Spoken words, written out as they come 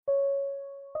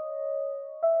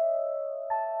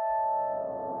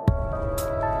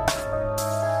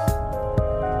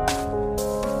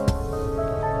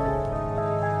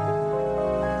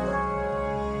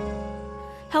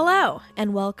Hello,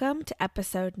 and welcome to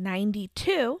episode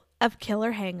 92 of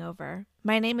Killer Hangover.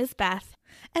 My name is Beth.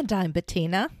 And I'm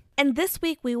Bettina. And this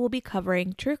week we will be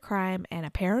covering true crime and a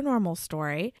paranormal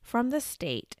story from the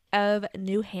state of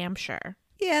New Hampshire.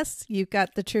 Yes, you've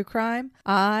got the true crime.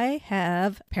 I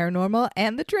have paranormal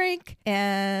and the drink.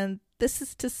 And this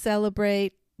is to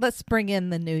celebrate. Let's bring in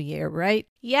the new year, right?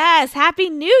 Yes, Happy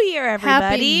New Year,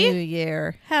 everybody. Happy New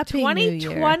Year. Happy New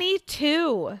Year.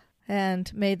 2022.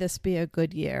 And may this be a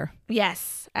good year.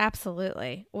 Yes,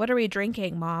 absolutely. What are we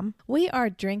drinking, Mom? We are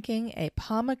drinking a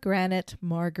pomegranate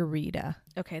margarita.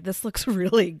 Okay, this looks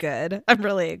really good. I'm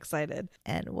really excited.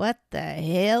 And what the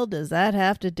hell does that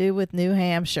have to do with New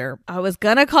Hampshire? I was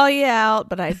gonna call you out,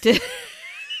 but I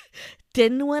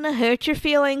didn't want to hurt your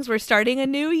feelings. We're starting a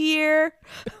new year.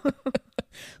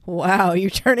 Wow, you're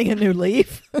turning a new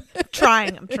leaf?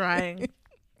 I'm trying.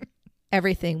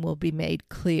 Everything will be made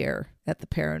clear at the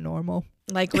paranormal.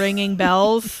 Like ringing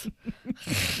bells.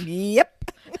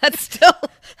 Yep. That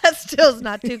still is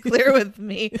not too clear with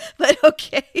me, but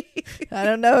okay. I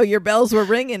don't know. Your bells were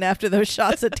ringing after those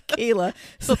shots of tequila.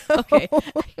 So. Okay.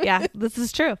 Yeah, this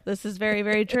is true. This is very,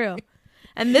 very true.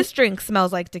 And this drink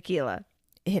smells like tequila.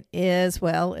 It is.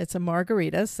 Well, it's a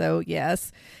margarita. So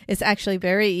yes, it's actually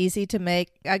very easy to make.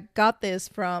 I got this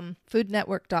from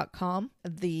foodnetwork.com.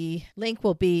 The link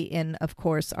will be in, of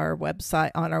course, our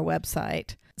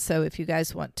website. So if you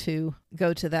guys want to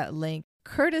go to that link,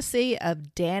 courtesy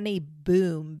of Danny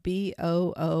Boome, Boome.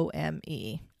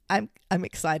 I'm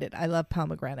excited. I love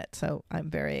pomegranate, so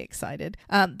I'm very excited.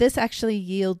 This actually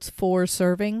yields 4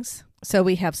 servings, so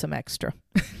we have some extra.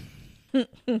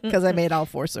 Because I made all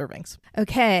 4 servings.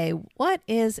 Okay, what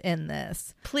is in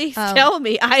this? Please tell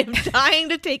me. I am dying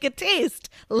to take a taste.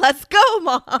 Let's go,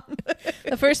 Mom.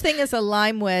 The first thing is a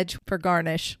lime wedge for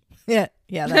garnish. Yeah,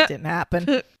 that didn't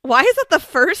happen. Why is it the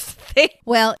first thing?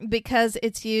 Well, because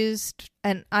it's used,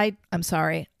 and I'm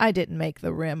sorry, I didn't make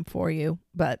the rim for you,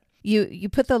 but you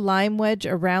put the lime wedge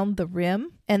around the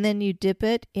rim, and then you dip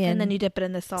it in. And then you dip it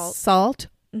in the salt. Salt,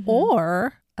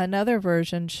 or another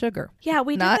version, sugar. Yeah,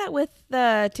 we did that with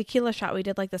the tequila shot. We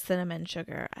did like the cinnamon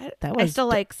sugar. I still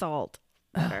like salt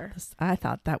better. I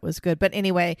thought that was good. But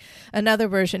anyway, another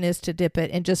version is to dip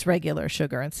it in just regular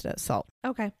sugar instead of salt.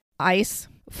 Okay. Ice,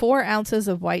 4 ounces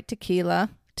of white tequila,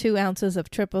 2 ounces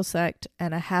of triple sec,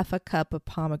 and a half a cup of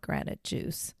pomegranate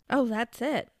juice. Oh, that's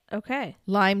it. Okay.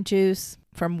 Lime juice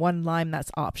from 1 lime, that's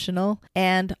optional.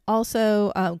 And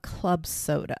also club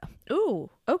soda. Ooh,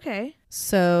 okay.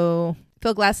 So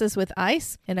fill glasses with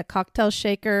ice. In a cocktail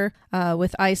shaker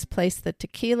with ice, place the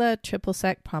tequila, triple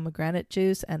sec, pomegranate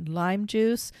juice, and lime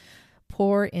juice.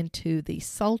 Pour into the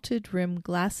salted rim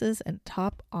glasses and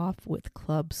top off with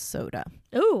club soda.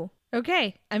 Ooh,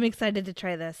 okay. I'm excited to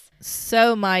try this.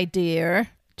 So, my dear,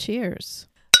 cheers.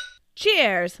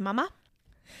 Cheers, Mama.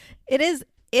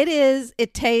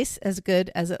 It tastes as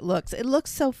good as it looks. It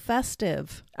looks so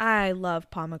festive. I love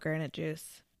pomegranate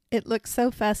juice. It looks so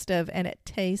festive and it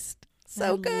tastes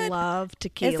so good. I love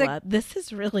tequila. This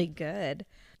is really good.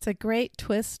 It's a great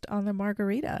twist on the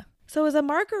margarita. So is a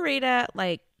margarita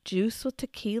like juice with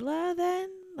tequila then?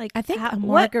 Like I think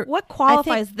what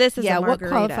qualifies this as a margarita? What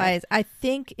qualifies? I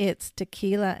think it's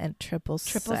tequila and triple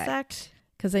sec.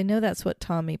 Because I know that's what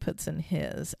Tommy puts in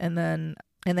his. And then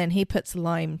he puts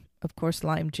lime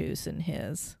juice in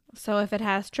his. So if it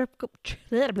has triple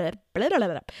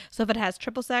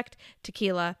sec,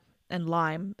 tequila, and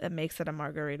lime, it makes it a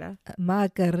margarita.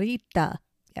 Margarita.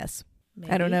 Yes.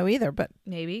 Maybe. I don't know either, but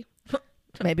maybe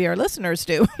our listeners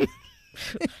do.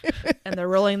 And they're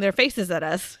rolling their faces at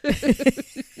us.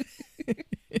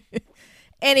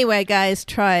 Anyway, guys,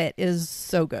 try it. It is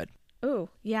so good. Ooh,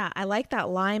 yeah. I like that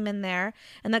lime in there.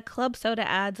 And the club soda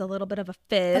adds a little bit of a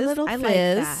fizz. I like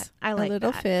that. I like a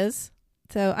little that. Fizz.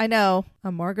 So I know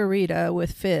a margarita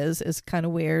with fizz is kind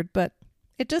of weird, but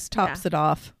it just tops it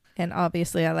off. And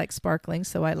obviously I like sparkling,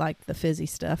 so I like the fizzy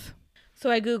stuff. So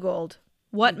I Googled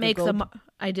what makes a...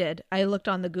 I did. I looked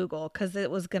on the Google because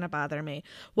it was going to bother me.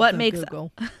 What makes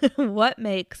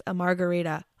a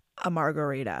margarita a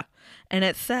margarita? And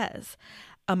it says,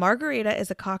 a margarita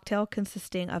is a cocktail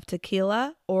consisting of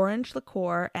tequila, orange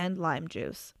liqueur, and lime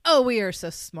juice. Oh, we are so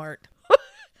smart.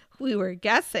 We were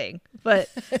guessing, but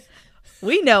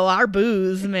we know our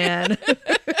booze, man.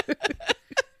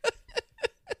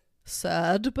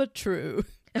 Sad but true.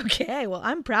 Okay, well,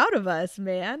 I'm proud of us,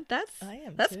 man.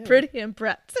 That's too. Pretty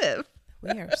impressive.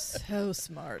 We are so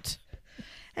smart.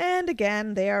 And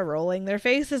again, they are rolling their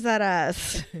faces at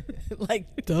us.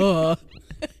 Like, duh.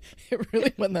 It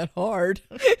really wasn't that hard.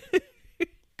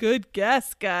 Good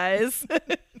guess, guys.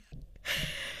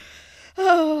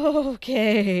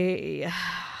 Okay.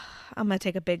 I'm going to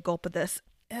take a big gulp of this.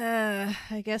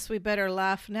 I guess we better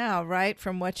laugh now, right?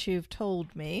 From what you've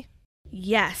told me.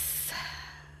 Yes.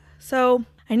 So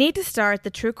I need to start the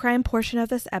true crime portion of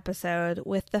this episode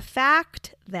with the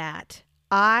fact that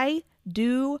I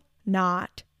do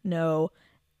not know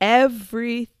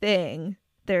everything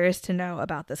there is to know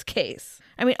about this case.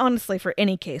 I mean, honestly, for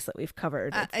any case that we've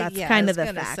covered, that's kind of the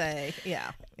fact.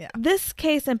 Yeah. This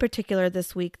case in particular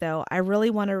this week, though, I really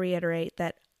want to reiterate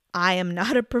that I am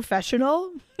not a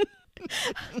professional.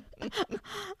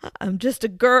 I'm just a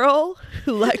girl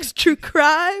who likes true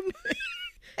crime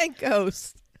and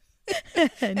ghosts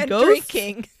and ghosts.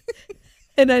 Drinking.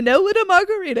 And I know what a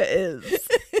margarita is.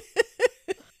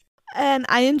 And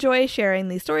I enjoy sharing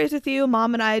these stories with you.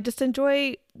 Mom and I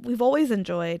we've always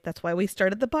enjoyed, that's why we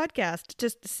started the podcast,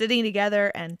 just sitting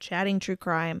together and chatting true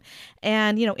crime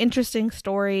and, interesting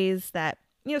stories that,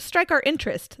 strike our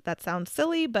interest. That sounds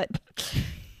silly, but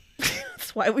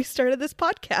that's why we started this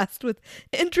podcast, with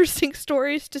interesting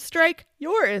stories to strike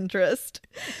your interest.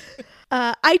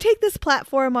 I take this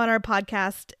platform on our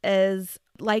podcast as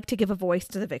like to give a voice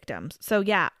to the victims. So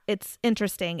yeah, it's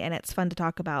interesting and it's fun to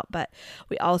talk about, but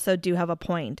we also do have a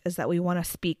point, is that we want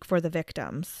to speak for the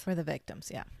victims. For the victims,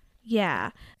 yeah.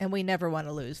 Yeah. And we never want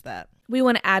to lose that. We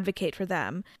want to advocate for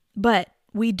them, but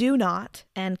we do not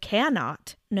and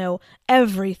cannot know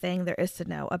everything there is to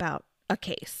know about a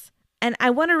case. And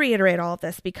I want to reiterate all of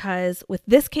this because with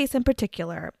this case in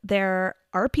particular, there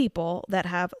are people that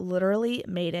have literally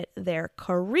made it their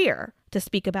career to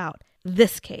speak about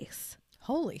this case.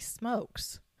 Holy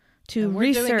smokes. To and we're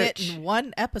research. Doing it in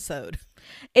one episode.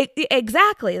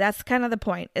 Exactly. That's kind of the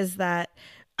point, is that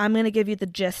I'm going to give you the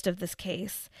gist of this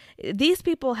case. Many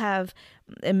people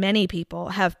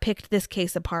have picked this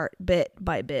case apart bit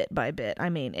by bit by bit. I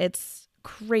mean, it's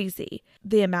crazy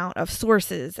the amount of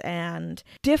sources and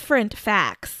different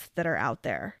facts that are out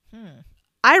there.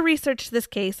 I researched this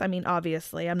case. I mean,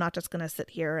 obviously, I'm not just going to sit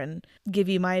here and give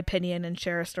you my opinion and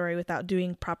share a story without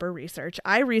doing proper research.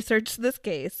 I researched this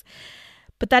case,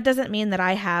 but that doesn't mean that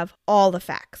I have all the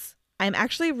facts. I'm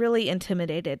actually really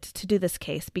intimidated to do this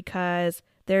case because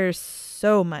there's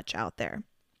so much out there.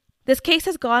 This case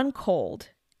has gone cold,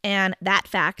 and that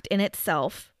fact in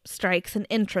itself strikes an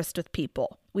interest with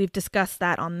people. We've discussed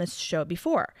that on this show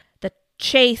before. The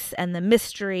chase and the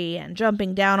mystery and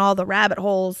jumping down all the rabbit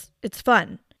holes, it's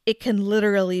fun. It can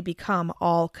literally become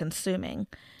all-consuming.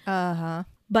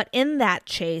 But in that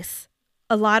chase,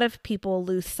 a lot of people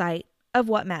lose sight of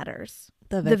what matters.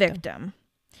 The victim.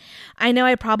 I know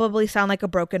I probably sound like a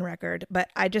broken record, but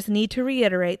I just need to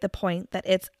reiterate the point that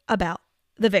it's about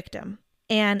the victim.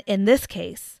 And in this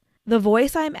case, the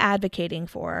voice I'm advocating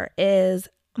for is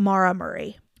Maura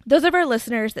Murray. Those of our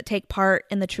listeners that take part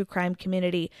in the true crime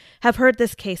community have heard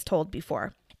this case told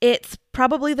before. It's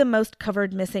probably the most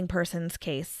covered missing persons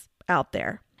case out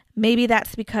there. Maybe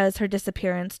that's because her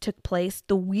disappearance took place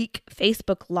the week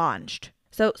Facebook launched.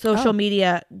 So social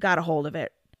media got a hold of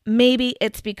it. Maybe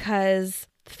it's because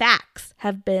facts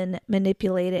have been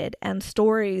manipulated and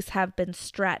stories have been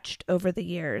stretched over the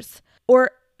years.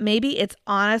 Or maybe it's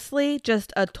honestly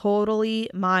just a totally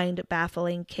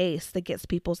mind-baffling case that gets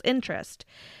people's interest.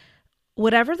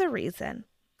 Whatever the reason,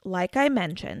 like I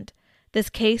mentioned, this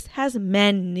case has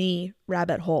many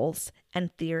rabbit holes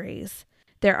and theories.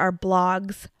 There are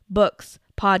blogs, books,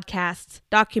 podcasts,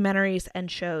 documentaries, and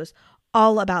shows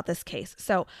all about this case.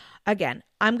 So again,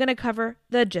 I'm going to cover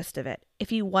the gist of it.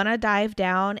 If you want to dive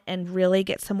down and really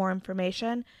get some more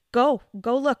information, go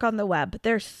look on the web.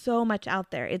 There's so much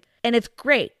out there. It's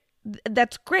great.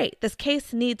 That's great. This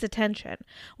case needs attention.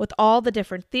 With all the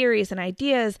different theories and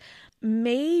ideas,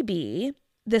 maybe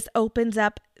this opens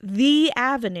up the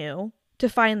avenue to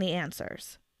find the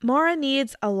answers. Maura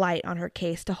needs a light on her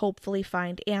case to hopefully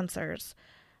find answers.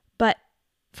 But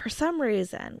for some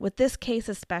reason, with this case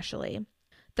especially,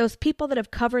 those people that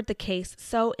have covered the case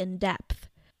so in depth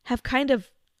have kind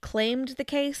of claimed the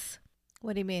case.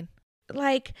 What do you mean?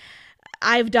 Like,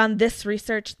 I've done this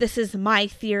research, this is my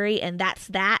theory, and that's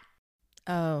that.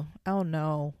 Oh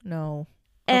no.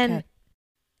 And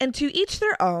to each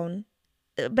their own,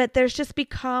 but there's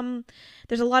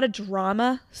a lot of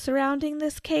drama surrounding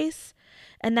this case,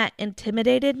 and that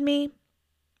intimidated me.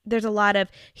 There's a lot of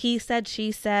he said,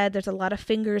 she said, there's a lot of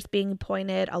fingers being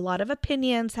pointed, a lot of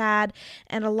opinions had,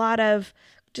 and a lot of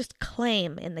just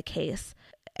claim in the case.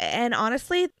 And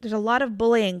honestly, there's a lot of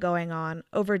bullying going on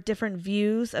over different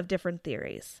views of different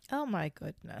theories. Oh my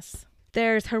goodness.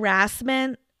 There's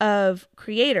harassment of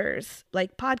creators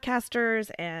like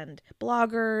podcasters and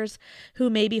bloggers who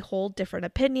maybe hold different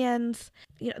opinions.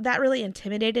 That really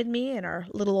intimidated me in our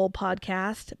little old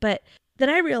podcast. But then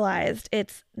I realized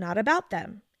it's not about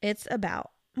them. It's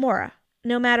about Maura.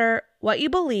 No matter what you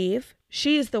believe,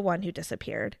 she's the one who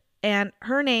disappeared. And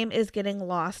her name is getting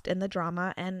lost in the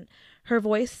drama, and her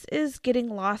voice is getting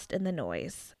lost in the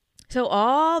noise. So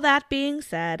all that being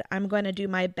said, I'm going to do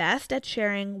my best at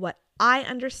sharing what I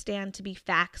understand to be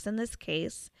facts in this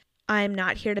case. I'm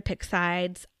not here to pick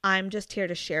sides. I'm just here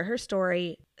to share her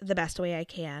story the best way I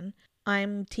can.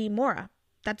 I'm Team Maura.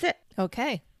 That's it.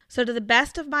 Okay. So to the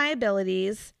best of my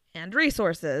abilities and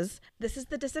resources, this is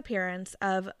the disappearance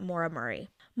of Maura Murray.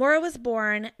 Maura was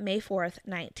born May 4th,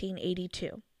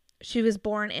 1982. She was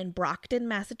born in Brockton,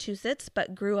 Massachusetts,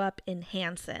 but grew up in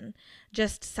Hanson,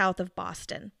 just south of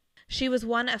Boston. She was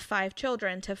one of 5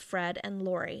 children to Fred and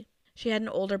Lori. She had an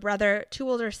older brother, 2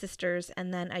 older sisters,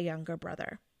 and then a younger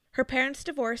brother. Her parents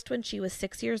divorced when she was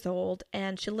 6 years old,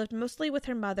 and she lived mostly with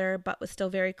her mother, but was still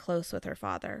very close with her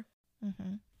father.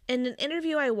 Mm-hmm. In an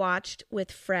interview I watched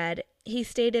with Fred, he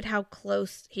stated how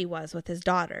close he was with his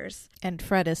daughters. And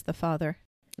Fred is the father?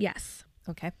 Yes.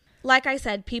 Okay. Like I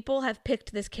said, people have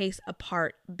picked this case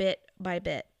apart bit by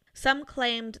bit. Some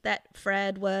claimed that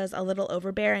Fred was a little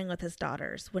overbearing with his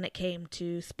daughters when it came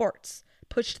to sports,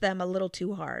 pushed them a little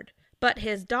too hard. But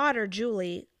his daughter,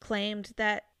 Julie, claimed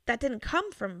that didn't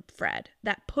come from Fred.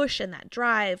 That push and that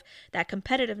drive, that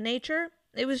competitive nature,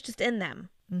 it was just in them.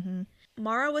 Mm-hmm.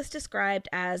 Maura was described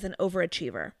as an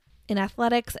overachiever in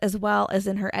athletics as well as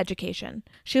in her education.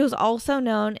 She was also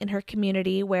known in her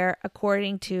community where,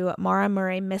 according to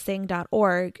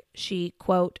MauraMurrayMissing.org, she,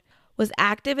 quote, was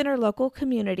active in her local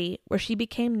community where she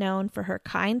became known for her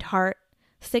kind heart,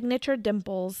 signature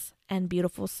dimples, and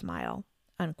beautiful smile,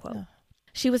 unquote. Oh.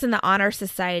 She was in the Honor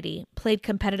Society, played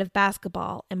competitive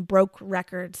basketball, and broke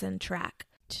records in track.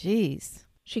 Jeez.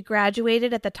 She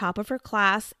graduated at the top of her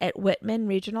class at Whitman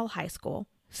Regional High School.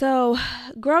 So,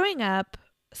 growing up,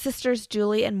 sisters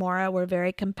Julie and Maura were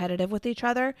very competitive with each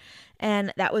other,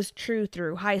 and that was true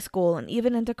through high school and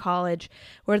even into college,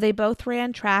 where they both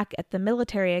ran track at the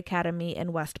military academy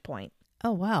in West Point.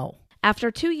 Oh, wow.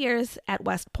 After 2 years at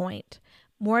West Point,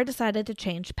 Maura decided to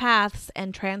change paths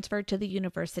and transferred to the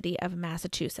University of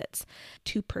Massachusetts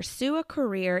to pursue a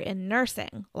career in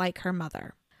nursing like her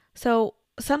mother. So,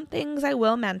 some things I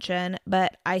will mention,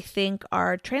 but I think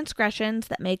are transgressions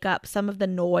that make up some of the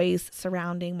noise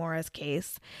surrounding Maura's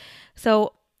case.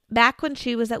 So back when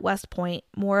she was at West Point,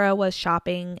 Maura was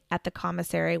shopping at the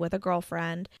commissary with a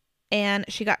girlfriend, and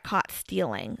she got caught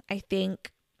stealing, I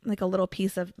think, like a little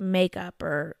piece of makeup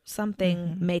or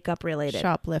something makeup related.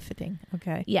 Shoplifting.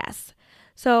 Okay. Yes.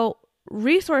 So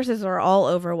resources are all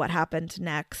over what happened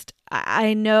next.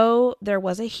 I know there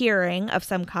was a hearing of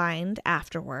some kind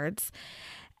afterwards,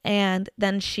 and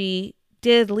then she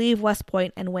did leave West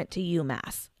Point and went to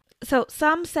UMass. So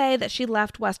some say that she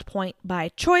left West Point by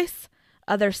choice.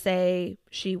 Others say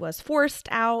she was forced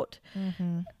out.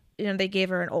 Mm-hmm. They gave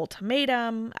her an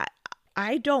ultimatum.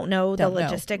 I don't know the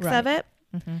logistics of it.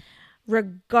 Mm-hmm.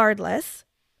 Regardless,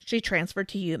 she transferred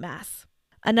to UMass.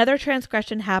 Another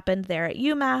transgression happened there at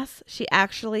UMass. She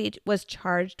actually was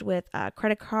charged with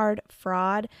credit card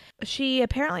fraud. She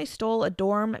apparently stole a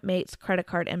dorm mate's credit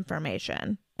card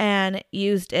information and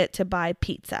used it to buy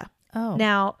pizza. Oh.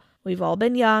 Now, we've all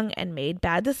been young and made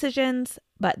bad decisions,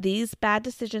 but these bad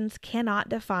decisions cannot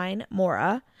define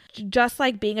Maura, just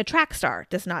like being a track star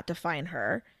does not define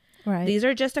her. Right. These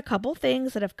are just a couple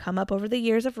things that have come up over the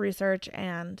years of research,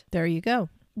 and there you go.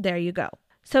 There you go.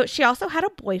 So she also had a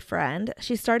boyfriend.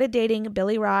 She started dating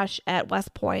Billy Rosh at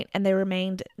West Point, and they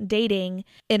remained dating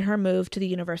in her move to the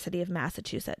University of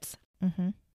Massachusetts. Mm-hmm.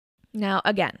 Now,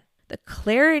 again, the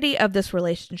clarity of this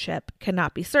relationship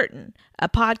cannot be certain. A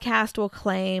podcast will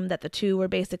claim that the two were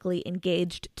basically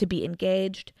engaged to be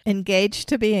engaged. Engaged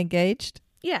to be engaged?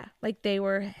 Yeah, like they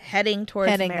were heading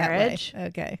towards marriage. That way.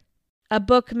 Okay. A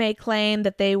book may claim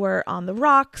that they were on the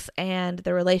rocks and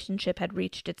the relationship had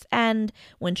reached its end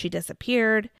when she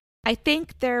disappeared. I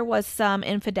think there was some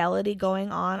infidelity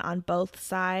going on both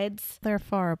sides. They're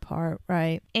far apart,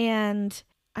 right? And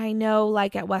I know,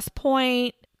 like at West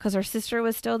Point, because her sister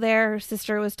was still there, her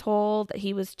sister was told that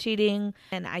he was cheating.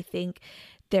 And I think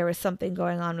there was something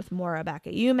going on with Maura back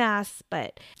at UMass,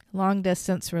 but... long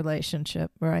distance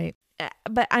relationship, right?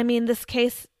 But I mean, this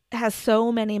case has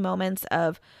so many moments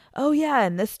of, oh yeah,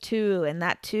 and this too, and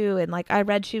that too. And like I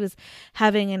read she was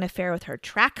having an affair with her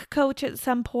track coach at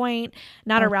some point,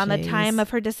 not around the time of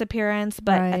her disappearance,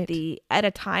 but at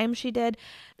a time she did,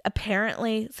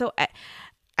 apparently. So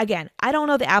again, I don't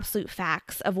know the absolute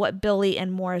facts of what Billy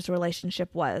and Maura's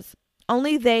relationship was.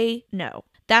 Only they know.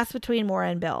 That's between Maura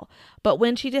and Bill. But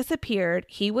when she disappeared,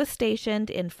 he was stationed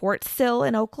in Fort Sill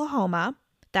in Oklahoma,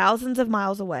 thousands of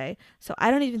miles away. So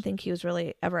I don't even think he was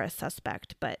really ever a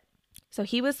suspect. But so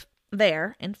he was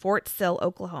there in Fort Sill,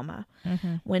 Oklahoma,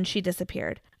 when she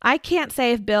disappeared. I can't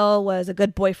say if Bill was a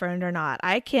good boyfriend or not.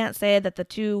 I can't say that the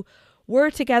two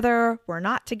were together, were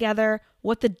not together,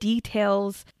 what the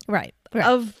details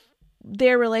of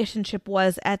their relationship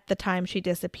was at the time she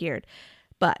disappeared.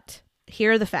 But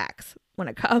here are the facts when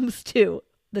it comes to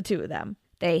the two of them.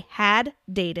 They had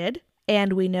dated,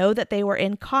 and we know that they were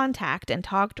in contact and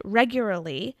talked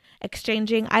regularly,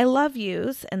 exchanging I love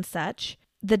yous and such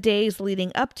the days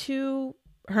leading up to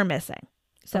her missing.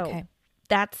 So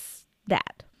that's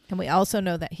that. And we also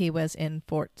know that he was in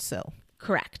Fort Sill.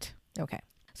 Correct. Okay.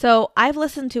 So I've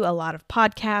listened to a lot of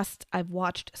podcasts. I've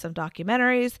watched some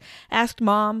documentaries, asked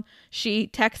Mom. She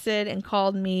texted and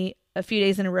called me a few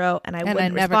days in a row, and I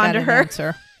wouldn't respond to her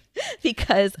answer.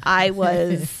 Because I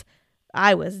was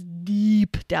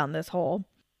deep down this hole.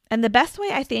 And the best way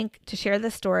I think to share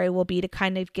this story will be to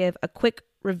kind of give a quick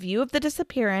review of the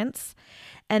disappearance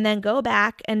and then go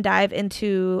back and dive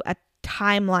into a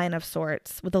timeline of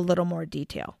sorts with a little more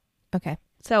detail. Okay.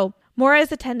 So Maura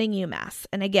is attending UMass.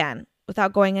 And again,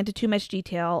 without going into too much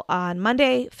detail, on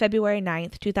Monday, February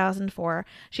 9th, 2004,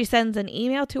 she sends an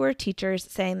email to her teachers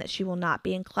saying that she will not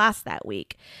be in class that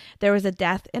week. There was a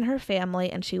death in her family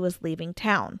and she was leaving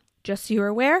town. Just so you're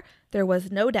aware, there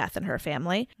was no death in her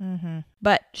family,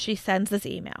 but she sends this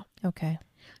email. Okay.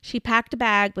 She packed a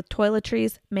bag with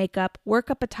toiletries, makeup,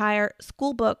 workup attire,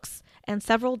 school books, and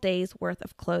several days' worth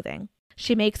of clothing.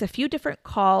 She makes a few different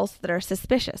calls that are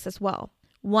suspicious as well.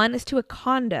 One is to a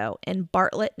condo in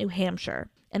Bartlett, New Hampshire,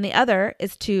 and the other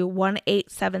is to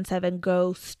 1877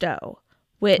 Go Stowe,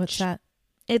 which what's that?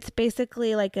 It's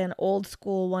basically like an old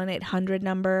school 1-800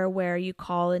 number where you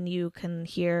call and you can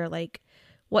hear like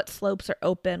what slopes are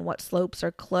open, what slopes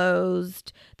are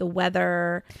closed, the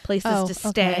weather, places to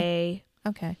stay.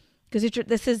 Okay. Because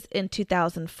this is in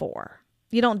 2004.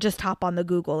 You don't just hop on the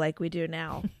Google like we do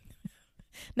now.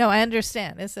 No, I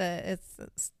understand. It's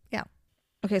yeah.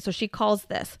 Okay, so she calls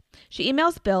this. She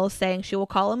emails Bill saying she will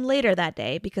call him later that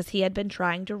day because he had been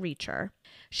trying to reach her.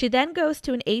 She then goes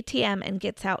to an ATM and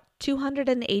gets out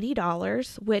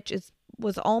 $280, which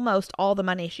was almost all the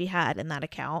money she had in that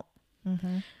account.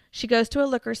 She goes to a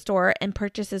liquor store and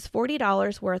purchases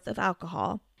 $40 worth of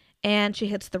alcohol, and she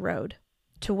hits the road.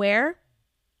 To where?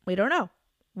 We don't know.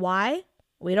 Why?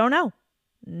 We don't know.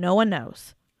 No one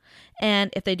knows.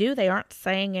 And if they do, they aren't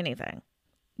saying anything.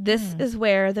 This is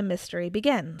where the mystery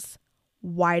begins.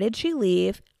 Why did she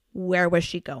leave? Where was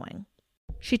she going?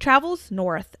 She travels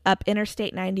north up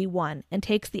Interstate 91 and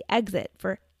takes the exit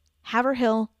for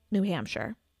Haverhill, New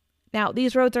Hampshire. Now,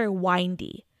 these roads are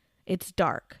windy. It's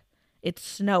dark. It's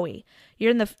snowy.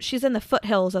 She's in the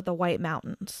foothills of the White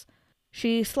Mountains.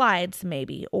 She slides,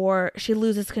 maybe, or she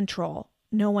loses control.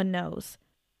 No one knows.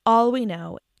 All we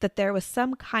know is that there was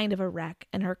some kind of a wreck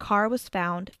and her car was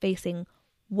found facing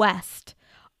west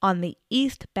on the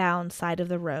eastbound side of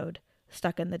the road,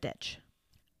 stuck in the ditch.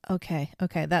 Okay.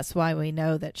 That's why we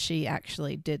know that she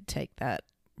actually did take that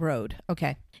road.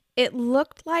 Okay. It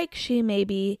looked like she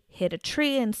maybe hit a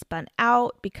tree and spun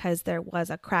out because there was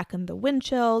a crack in the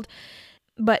windshield,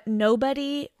 but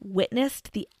nobody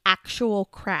witnessed the actual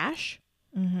crash.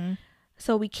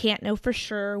 So we can't know for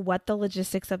sure what the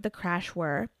logistics of the crash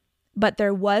were, but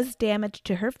there was damage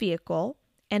to her vehicle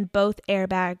and both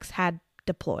airbags had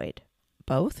deployed.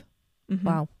 Both?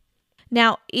 Wow.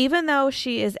 Now, even though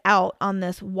she is out on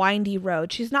this windy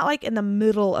road, she's not like in the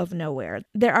middle of nowhere.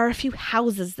 There are a few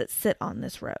houses that sit on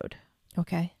this road.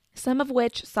 Okay. Some of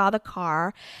which saw the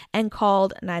car and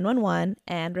called 911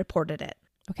 and reported it.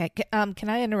 Okay. Can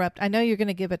I interrupt? I know you're going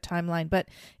to give a timeline, but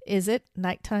is it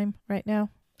nighttime right now?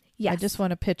 Yes. I just want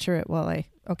to picture it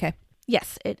okay.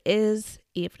 Yes, it is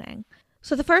evening.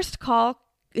 So the first call,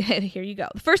 here you go.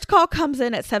 The first call comes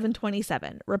in at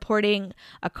 7:27, reporting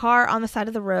a car on the side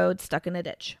of the road stuck in a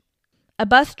ditch. A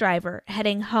bus driver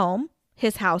heading home,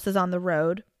 his house is on the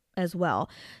road as well,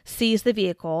 sees the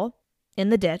vehicle in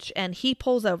the ditch and he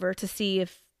pulls over to see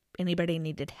if anybody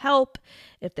needed help,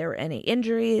 if there were any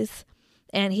injuries,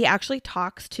 and he actually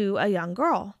talks to a young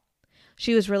girl.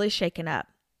 She was really shaken up.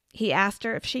 He asked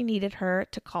her if she needed her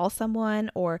to call someone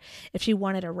or if she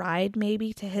wanted a ride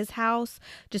maybe to his house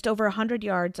just over 100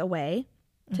 yards away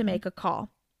to make a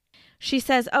call. She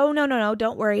says, oh, no,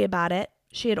 don't worry about it.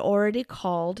 She had already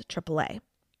called AAA.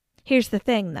 Here's the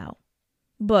thing, though.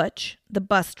 Butch, the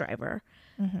bus driver,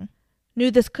 knew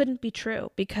this couldn't be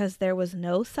true because there was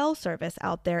no cell service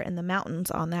out there in the mountains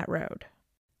on that road.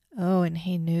 Oh, and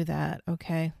he knew that.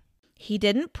 Okay. He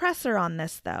didn't press her on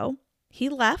this, though. He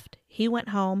left, he went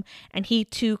home, and he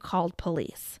too called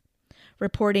police,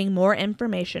 reporting more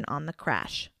information on the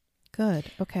crash.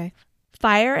 Good. Okay.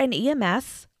 Fire and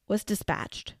EMS was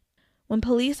dispatched. When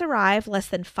police arrived less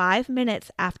than 5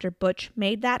 minutes after Butch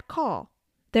made that call,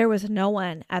 there was no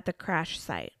one at the crash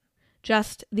site,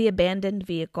 just the abandoned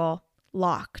vehicle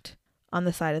locked on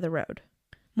the side of the road.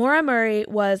 Maura Murray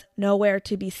was nowhere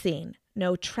to be seen.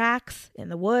 No tracks in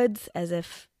the woods, as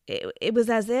if it was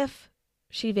as if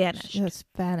she vanished. She just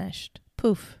vanished.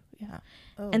 Poof. Yeah.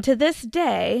 Oh. And to this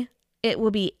day, it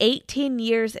will be 18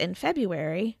 years in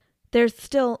February. There's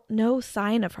still no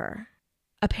sign of her,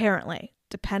 apparently,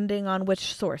 depending on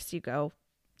which source you go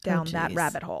down that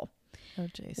rabbit hole. Oh,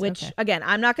 jeez. Which, okay. Again,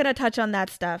 I'm not going to touch on that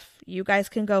stuff. You guys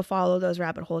can go follow those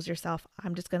rabbit holes yourself.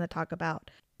 I'm just going to talk about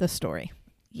the story.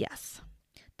 Yes.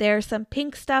 There's some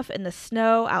pink stuff in the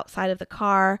snow outside of the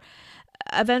car.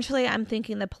 Eventually, I'm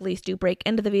thinking the police do break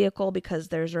into the vehicle because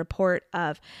there's a report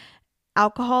of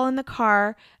alcohol in the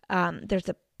car. There's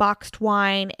a boxed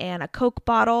wine and a Coke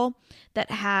bottle that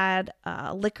had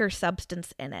liquor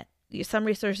substance in it. Some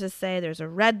resources say there's a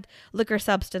red liquor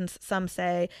substance. Some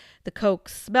say the Coke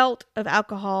smelt of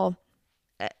alcohol.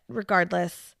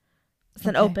 Regardless, it's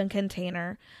an open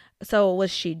container. So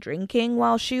was she drinking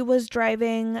while she was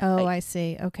driving? Oh, I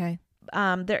see. Okay.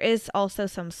 There is also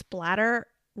some splatter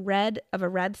of a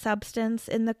red substance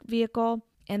in the vehicle.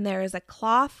 And there is a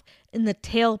cloth in the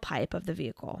tailpipe of the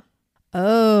vehicle.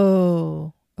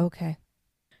 Oh, okay.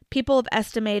 People have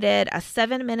estimated a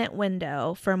 7-minute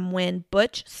window from when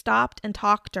Butch stopped and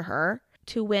talked to her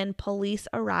to when police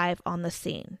arrive on the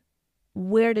scene.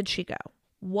 Where did she go?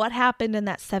 What happened in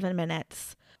that 7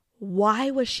 minutes?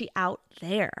 Why was she out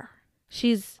there?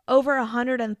 She's over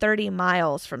 130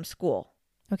 miles from school.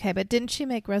 Okay, but didn't she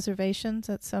make reservations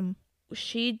at some...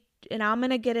 And I'm going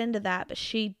to get into that, but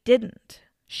she didn't.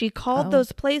 She called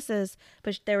those places,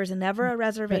 but there was never a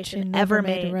reservation but she never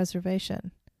made a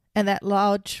reservation. And that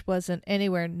lodge wasn't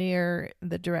anywhere near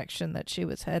the direction that she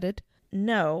was headed?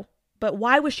 No. But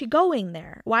why was she going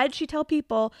there? Why did she tell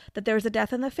people that there was a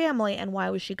death in the family, and why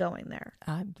was she going there?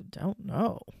 I don't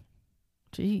know.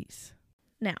 Jeez.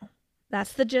 Now,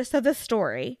 that's the gist of the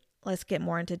story. Let's get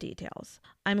more into details.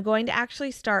 I'm going to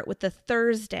actually start with the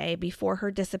Thursday before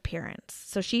her disappearance.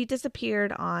 So she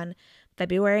disappeared on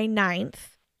February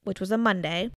 9th, which was a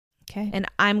Monday. Okay. And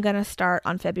I'm going to start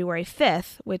on February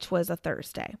 5th, which was a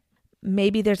Thursday.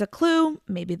 Maybe there's a clue.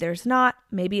 Maybe there's not.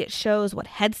 Maybe it shows what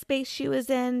headspace she was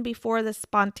in before the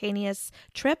spontaneous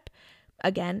trip.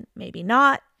 Again, maybe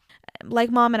not.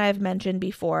 Like Mom and I have mentioned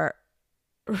before,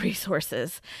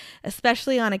 resources,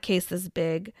 especially on a case this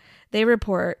big, they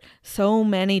report so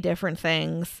many different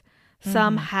things.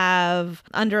 Some have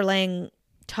underlying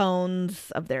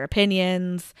tones of their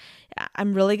opinions.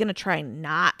 I'm really going to try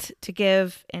not to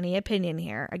give any opinion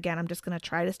here. Again, I'm just going to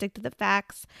try to stick to the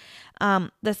facts.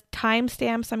 The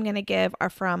timestamps I'm going to give are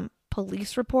from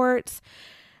police reports,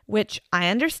 which I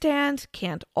understand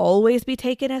can't always be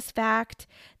taken as fact.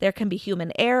 There can be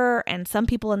human error, and some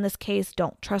people in this case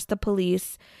don't trust the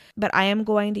police. But I am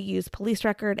going to use police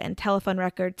record and telephone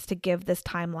records to give this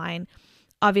timeline.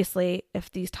 Obviously,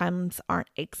 if these times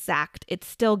aren't exact, it's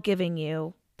still giving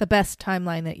you the best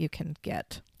timeline that you can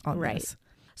get on this.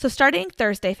 So starting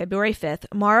Thursday, February 5th,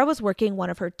 Maura was working one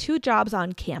of her 2 jobs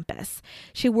on campus.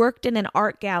 She worked in an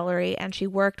art gallery, and she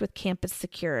worked with campus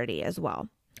security as well.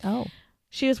 Oh.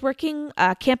 She was working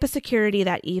campus security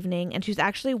that evening, and she was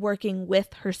actually working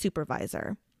with her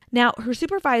supervisor. Now, her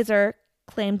supervisor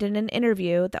claimed in an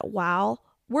interview that while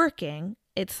working,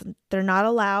 they're not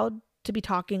allowed to be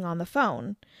talking on the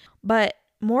phone. But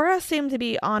Maura seemed to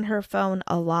be on her phone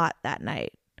a lot that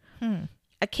night.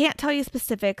 I can't tell you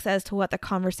specifics as to what the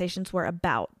conversations were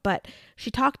about, but she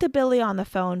talked to Billy on the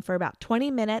phone for about 20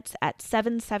 minutes at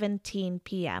 7:17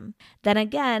 p.m. Then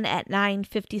again at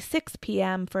 9:56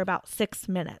 p.m. for about 6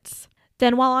 minutes.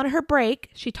 Then while on her break,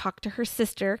 she talked to her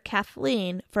sister,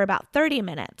 Kathleen, for about 30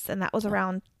 minutes, and that was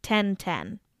around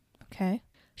 10:10. Okay.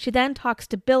 She then talks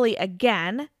to Billy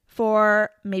again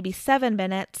for maybe 7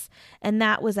 minutes, and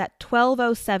that was at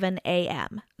 12:07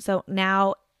 a.m. So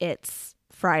now it's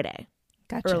Friday.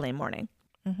 Gotcha. Early morning.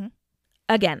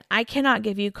 Again, I cannot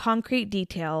give you concrete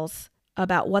details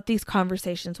about what these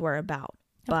conversations were about.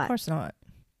 But of course not.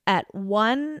 At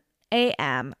 1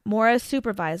 a.m., Maura's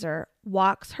supervisor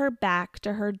walks her back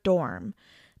to her dorm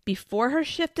before her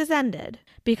shift is ended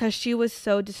because she was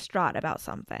so distraught about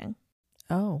something.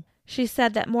 Oh. She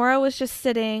said that Maura was just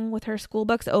sitting with her school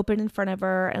books open in front of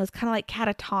her and was kind of like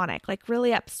catatonic, like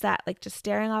really upset, like just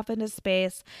staring off into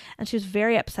space. And she was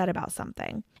very upset about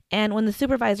something. And when the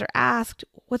supervisor asked,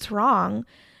 what's wrong?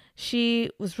 She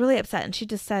was really upset and she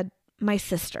just said, my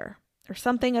sister, or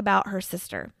something about her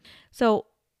sister. So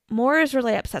Maura is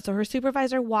really upset. So her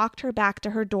supervisor walked her back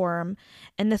to her dorm,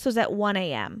 and this was at 1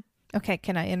 a.m. Okay,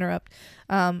 can I interrupt?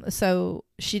 So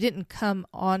she didn't come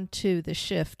onto the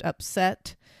shift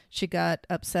upset. She got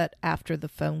upset after the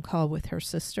phone call with her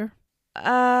sister?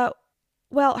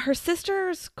 Well, her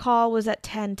sister's call was at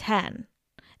 10:10.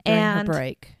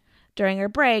 During her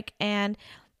break. And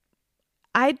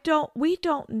we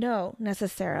don't know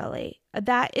necessarily.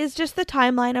 That is just the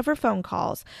timeline of her phone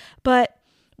calls. But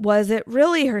was it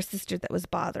really her sister that was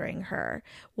bothering her?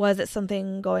 Was it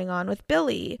something going on with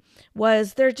Billy?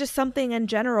 Was there just something in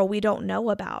general we don't know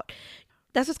about?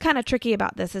 That's what's kind of tricky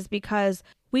about this, is because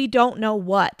we don't know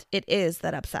what it is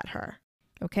that upset her.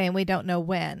 Okay, and we don't know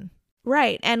when.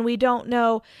 Right, and we don't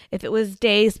know if it was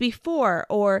days before,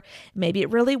 or maybe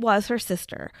it really was her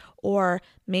sister, or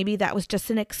maybe that was just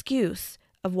an excuse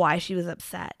of why she was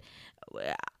upset.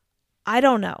 I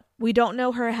don't know. We don't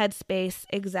know her headspace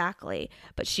exactly,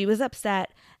 but she was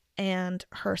upset, and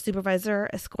her supervisor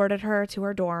escorted her to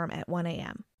her dorm at 1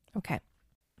 a.m. Okay.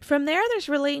 From there's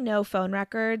really no phone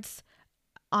records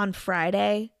on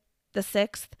Friday, the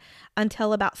 6th,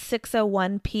 until about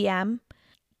 6:01 p.m.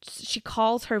 She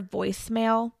calls her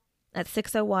voicemail at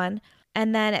 6:01,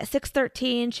 and then at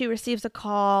 6:13 she receives a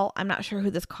call. I'm not sure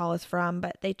who this call is from,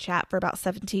 but they chat for about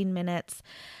 17 minutes.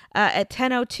 At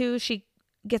 10:02 she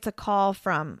gets a call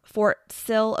from Fort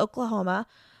Sill, Oklahoma,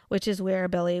 which is where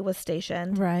Billy was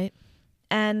stationed. Right.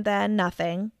 And then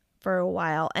nothing for a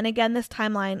while. And again, this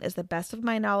timeline is the best of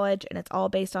my knowledge, and it's all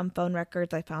based on phone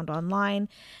records I found online.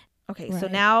 Okay, right. So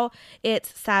now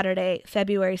it's Saturday,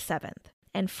 February 7th,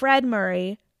 and Fred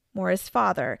Murray, Maura's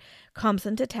father, comes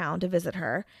into town to visit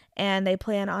her, and they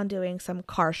plan on doing some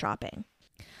car shopping.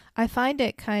 I find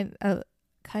it kind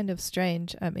of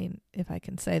strange. I mean, if I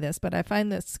can say this, but I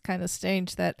find this kind of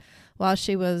strange that while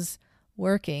she was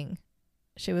working,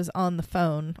 she was on the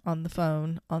phone, and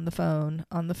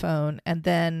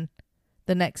then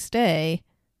the next day,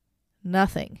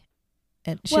 nothing.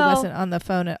 And she wasn't on the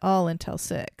phone at all until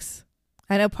 6.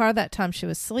 I know part of that time she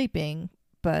was sleeping,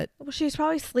 but... Well, she was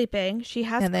probably sleeping. She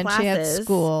has classes. And then she had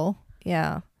school.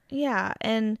 Yeah. Yeah,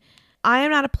 and I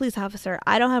am not a police officer.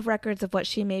 I don't have records of what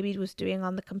she maybe was doing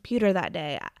on the computer that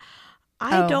day.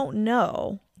 I don't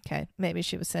know. Okay, maybe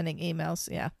she was sending emails,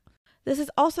 yeah. This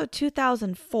is also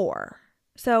 2004.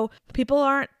 So people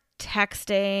aren't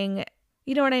texting.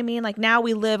 You know what I mean? Like now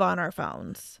we live on our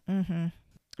phones. Mm-hmm.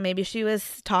 Maybe she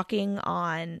was talking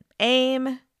on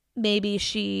AIM. Maybe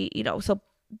she, so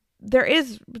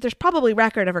there's probably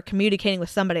record of her communicating with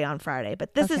somebody on Friday.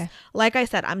 But this is, like I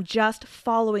said, I'm just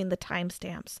following the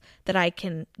timestamps that I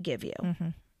can give you. Mm-hmm.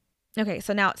 Okay,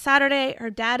 so now it's Saturday. Her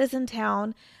dad is in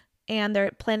town, and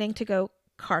they're planning to go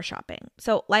car shopping.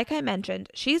 So like I mentioned,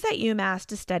 she's at UMass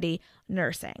to study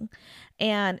nursing.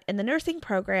 And in the nursing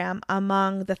program,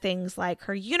 among the things like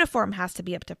her uniform has to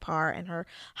be up to par and her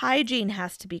hygiene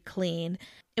has to be clean,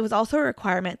 it was also a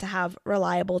requirement to have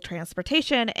reliable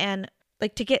transportation and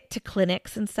like to get to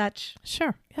clinics and such.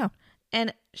 Sure, yeah.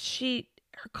 And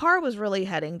her car was really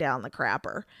heading down the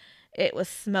crapper. It was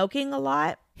smoking a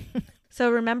lot. So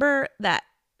remember that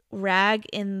rag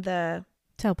in the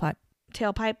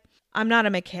tailpipe? I'm not a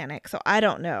mechanic, so I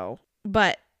don't know.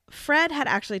 But Fred had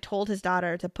actually told his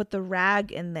daughter to put the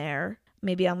rag in there,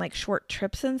 maybe on like short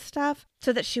trips and stuff,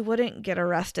 so that she wouldn't get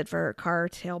arrested for her car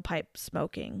tailpipe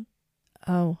smoking.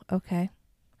 Oh, okay.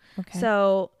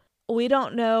 So we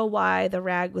don't know why the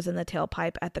rag was in the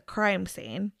tailpipe at the crime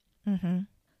scene. Mm-hmm.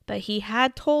 But he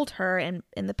had told her in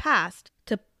the past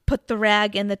to put the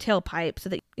rag in the tailpipe so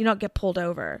that you don't get pulled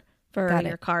over for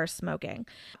your car smoking.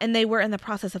 And they were in the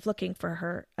process of looking for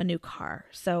her a new car.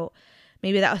 So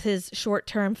maybe that was his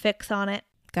short-term fix on it.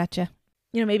 Gotcha.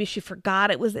 Maybe she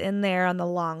forgot it was in there on the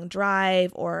long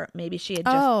drive, or maybe she had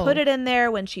just put it in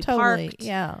there when she parked.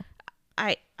 Yeah.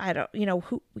 I don't,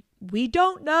 we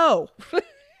don't know.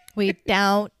 We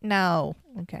don't know.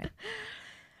 Okay.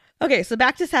 Okay, so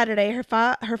back to Saturday.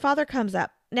 Her father comes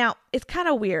up. Now, it's kind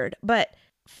of weird, but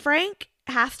Frank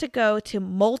has to go to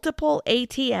multiple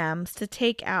ATMs to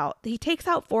take out. He takes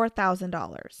out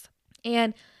 $4,000.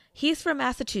 And he's from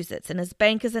Massachusetts, and his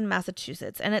bank is in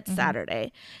Massachusetts, and it's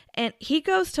Saturday. And he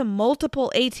goes to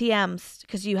multiple ATMs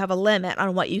because you have a limit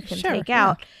on what you can take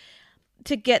out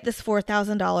to get this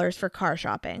 $4,000 for car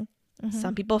shopping. Mm-hmm.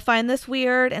 Some people find this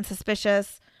weird and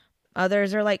suspicious.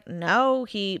 Others are like, no,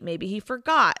 maybe he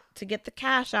forgot to get the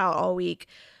cash out all week.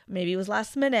 Maybe it was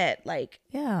last minute. Like,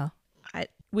 yeah,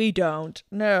 we don't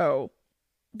know.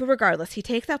 But regardless, he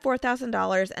takes that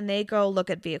 $4,000 and they go look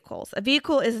at vehicles. A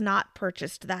vehicle is not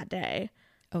purchased that day.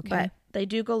 Okay. But they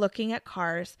do go looking at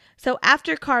cars. So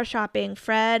after car shopping,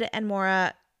 Fred and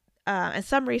Maura, and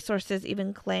some resources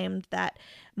even claimed that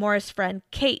Maura's friend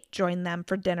Kate joined them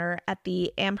for dinner at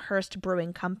the Amherst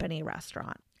Brewing Company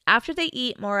restaurant. After they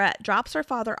eat, Maura drops her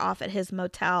father off at his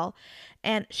motel,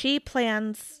 and she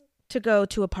plans to go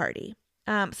to a party.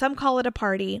 Some call it a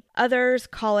party. Others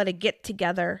call it a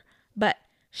get-together. But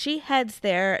she heads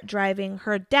there driving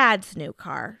her dad's new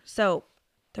car. So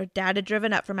their dad had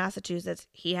driven up from Massachusetts.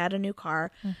 He had a new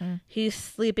car. Mm-hmm. He's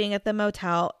sleeping at the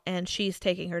motel, and she's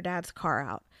taking her dad's car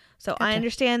out. So gotcha. I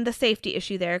understand the safety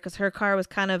issue there because her car was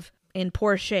kind of in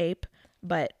poor shape.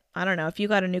 But I don't know. If you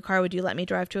got a new car, would you let me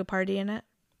drive to a party in it?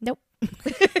 Nope.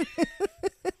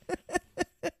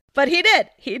 But he did.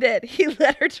 He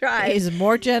let her drive. He's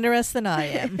more generous than I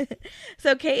am.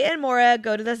 So Kate and Maura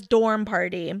go to this dorm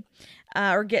party.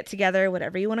 Or get together,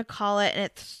 whatever you want to call it. And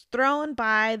it's thrown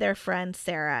by their friend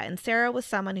Sarah. And Sarah was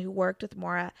someone who worked with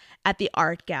Maura at the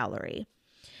art gallery.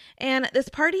 And this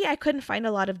party I couldn't find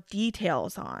a lot of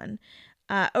details on.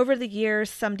 Over the years,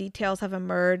 some details have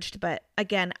emerged. But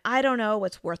again, I don't know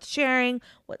what's worth sharing,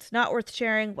 what's not worth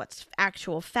sharing, what's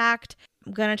actual fact.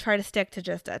 I'm going to try to stick to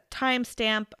just a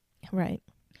timestamp. Right.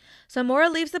 So Maura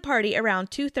leaves the party around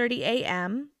 2:30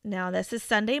 a.m. Now, this is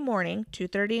Sunday morning,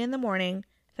 2:30 in the morning.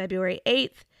 February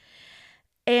 8th.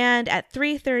 And at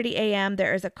 3:30 a.m.,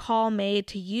 there is a call made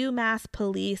to UMass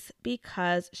police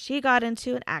because she got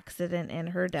into an accident in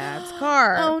her dad's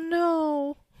car. Oh,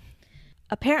 no.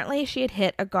 Apparently, she had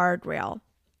hit a guardrail.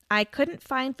 I couldn't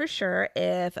find for sure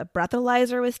if a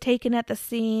breathalyzer was taken at the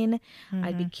scene. Mm-hmm.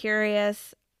 I'd be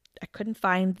curious. I couldn't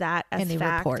find that as any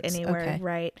fact reports. Anywhere. Okay.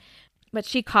 Right. But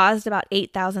she caused about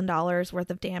 $8,000 worth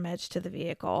of damage to the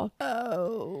vehicle.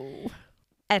 Oh.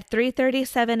 At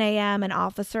 3:37 a.m., an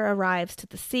officer arrives to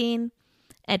the scene.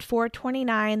 At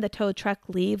 4:29, the tow truck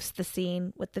leaves the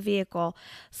scene with the vehicle.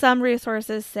 Some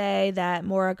resources say that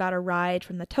Maura got a ride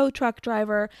from the tow truck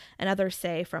driver, and others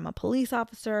say from a police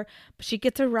officer. But she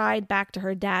gets a ride back to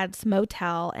her dad's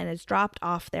motel and is dropped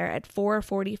off there at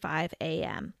 4:45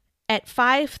 a.m. At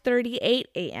 5:38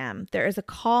 a.m., there is a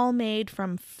call made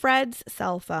from Fred's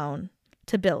cell phone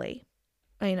to Billy.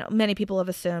 You know, many people have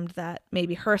assumed that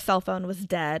maybe her cell phone was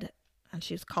dead and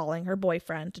she was calling her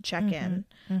boyfriend to check in.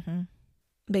 Mm-hmm.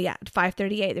 But yeah, at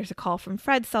 5:38, there's a call from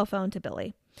Fred's cell phone to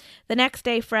Billy. The next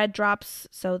day, Fred drops,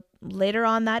 so later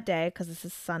on that day, because this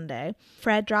is Sunday,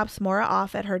 Fred drops Maura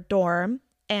off at her dorm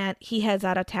and he heads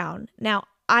out of town. Now,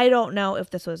 I don't know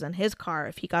if this was in his car,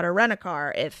 if he got to rent a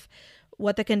car,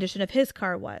 what the condition of his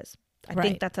car was. I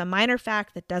think that's a minor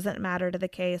fact that doesn't matter to the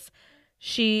case.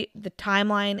 The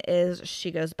timeline is she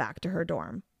goes back to her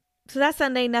dorm. So that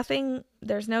Sunday,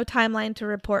 there's no timeline to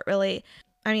report really.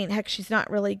 I mean, heck, she's not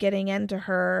really getting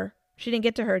she didn't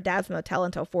get to her dad's motel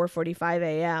until 4:45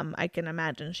 a.m. I can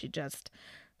imagine she just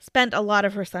spent a lot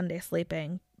of her Sunday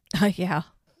sleeping. Yeah.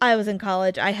 I was in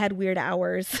college. I had weird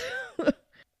hours.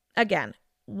 Again,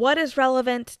 what is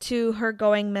relevant to her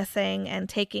going missing and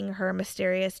taking her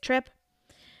mysterious trip?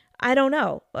 I don't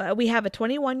know. We have a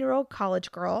 21-year-old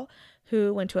college girl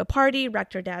who went to a party,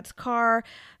 wrecked her dad's car.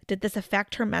 Did this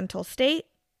affect her mental state?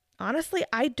 Honestly,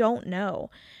 I don't know.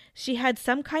 She had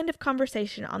some kind of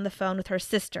conversation on the phone with her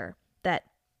sister that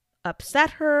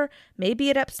upset her. Maybe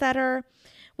it upset her.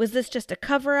 Was this just a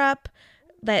cover-up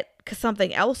because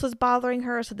something else was bothering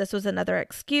her? So this was another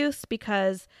excuse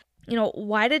because,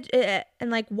 why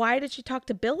did she talk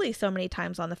to Billy so many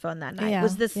times on the phone that night?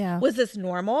 Yeah, was this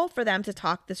normal for them to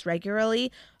talk this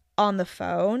regularly on the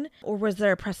phone, or was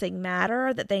there a pressing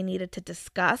matter that they needed to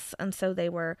discuss and so they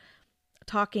were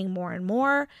talking more and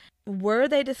more? Were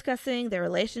they discussing their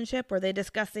relationship? Were they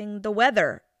discussing the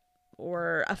weather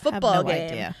or a football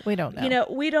game? Idea. We don't know.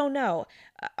 We don't know.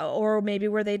 Or maybe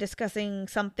were they discussing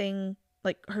something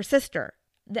like her sister?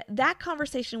 That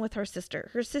conversation with her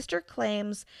sister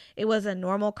claims it was a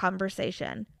normal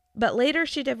conversation. But later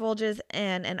she divulges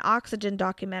in an Oxygen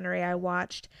documentary I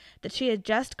watched that she had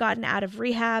just gotten out of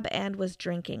rehab and was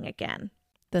drinking again.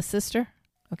 The sister?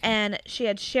 Okay. And she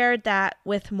had shared that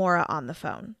with Maura on the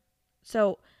phone.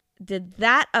 So did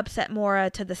that upset Maura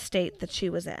to the state that she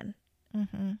was in?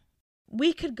 Mm-hmm.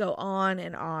 We could go on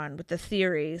and on with the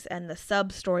theories and the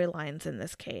sub-storylines in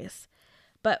this case.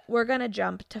 But we're going to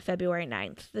jump to February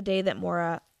 9th, the day that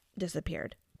Maura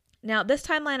disappeared. Now, this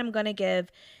timeline I'm going to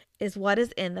give is what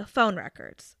is in the phone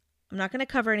records. I'm not going to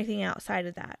cover anything outside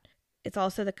of that. It's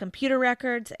also the computer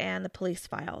records and the police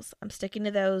files. I'm sticking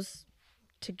to those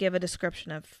to give a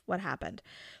description of what happened.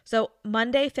 So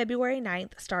Monday, February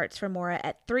 9th starts for Maura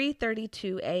at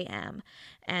 3:32 a.m.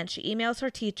 and she emails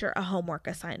her teacher a homework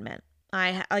assignment.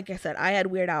 Like I said, I had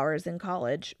weird hours in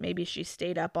college. Maybe she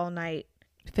stayed up all night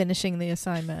finishing the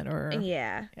assignment or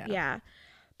yeah.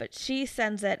 But she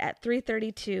sends it at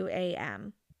 3:32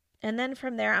 a.m. And then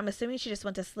from there, I'm assuming she just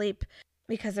went to sleep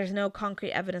because there's no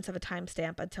concrete evidence of a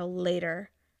timestamp until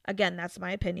later. Again, that's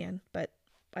my opinion, but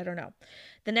I don't know.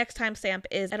 The next timestamp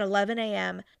is at 11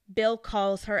 a.m. Bill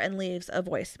calls her and leaves a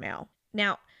voicemail.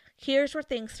 Now, here's where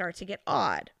things start to get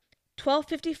odd.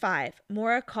 12:55,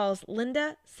 Maura calls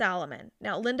Linda Salomon.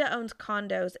 Now, Linda owns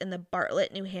condos in the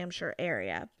Bartlett, New Hampshire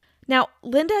area. Now,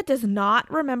 Linda does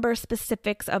not remember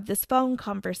specifics of this phone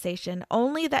conversation,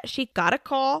 only that she got a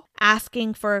call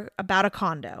asking about a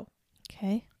condo.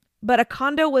 Okay. But a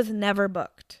condo was never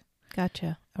booked.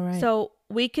 Gotcha. All right. So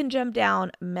we can jump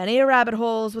down many rabbit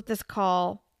holes with this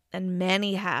call, and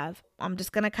many have. I'm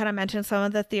just going to kind of mention some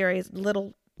of the theories,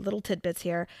 little tidbits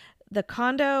here. The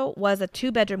condo was a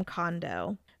 2-bedroom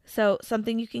condo. So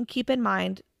something you can keep in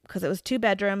mind, because it was 2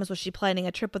 bedrooms, was she planning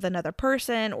a trip with another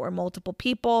person or multiple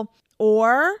people?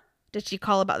 Or did she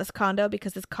call about this condo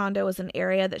because this condo was an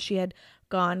area that she had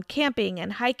gone camping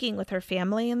and hiking with her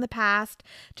family in the past?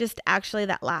 Just actually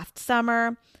that last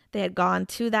summer, they had gone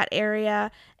to that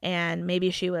area, and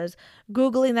maybe she was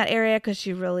Googling that area because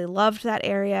she really loved that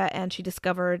area, and she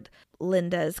discovered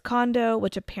Linda's condo,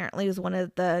 which apparently is one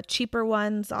of the cheaper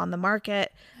ones on the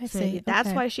market. I so see. maybe that's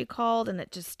Okay. why she called, and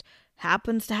it just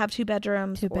happens to have 2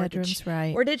 bedrooms. 2 bedrooms,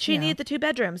 right. Or did she need the 2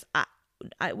 bedrooms?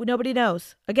 Nobody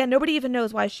knows. Again, nobody even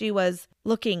knows why she was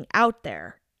looking out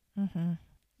there. Mm-hmm.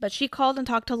 But she called and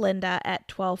talked to Linda at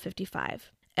 12:55.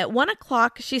 At 1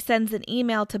 o'clock, she sends an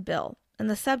email to Bill, and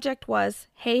the subject was,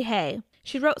 hey.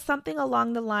 She wrote something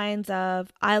along the lines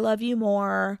of, I love you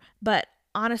more, but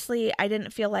honestly, I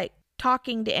didn't feel like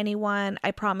talking to anyone.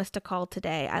 I promised to call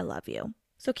today. I love you.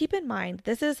 So keep in mind,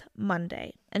 this is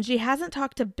Monday, and she hasn't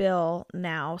talked to Bill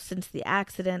now since the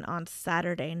accident on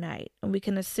Saturday night. And we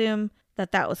can assume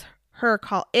that was her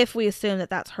call, if we assume that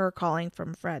that's her calling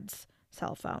from Fred's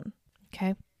cell phone.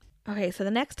 Okay. Okay, so the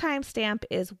next timestamp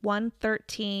is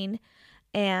 1:13,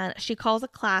 and she calls a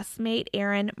classmate,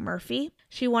 Erin Murphy.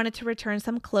 She wanted to return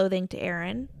some clothing to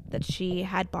Erin that she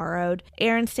had borrowed.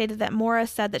 Erin stated that Maura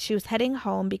said that she was heading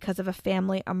home because of a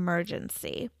family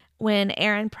emergency. When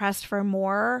Erin pressed for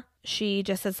more, she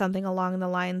just said something along the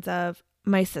lines of,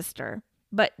 my sister,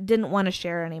 but didn't want to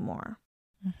share anymore.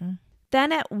 Mm-hmm.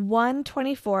 Then at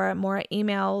 1:24, Maura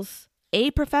emails a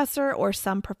professor or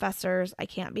some professors, I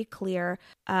can't be clear,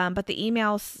 but the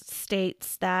email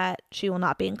states that she will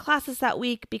not be in classes that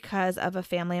week because of a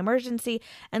family emergency,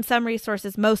 and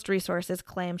most resources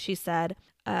claim she said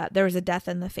there was a death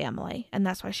in the family, and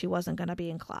that's why she wasn't going to be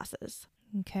in classes.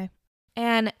 Okay.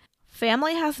 And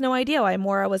family has no idea why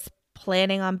Maura was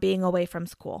planning on being away from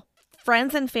school.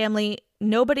 Friends and family,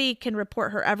 nobody can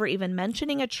report her ever even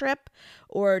mentioning a trip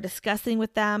or discussing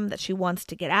with them that she wants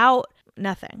to get out,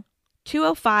 nothing.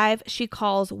 2:05, she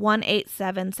calls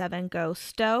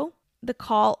 1-877-GO-STOW. The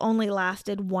call only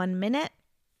lasted 1 minute,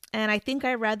 and I think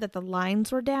I read that the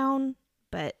lines were down,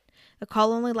 but the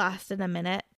call only lasted a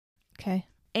minute. Okay.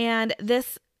 And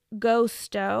this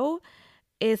GO-STOW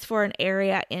is for an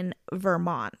area in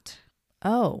Vermont.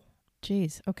 Oh,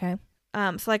 geez. Okay.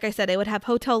 So like I said, it would have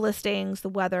hotel listings, the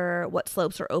weather, what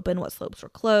slopes are open, what slopes are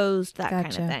closed, that kind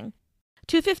of thing.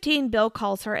 2:15, Bill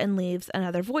calls her and leaves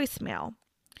another voicemail.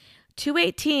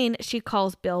 2:18, she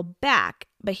calls Bill back,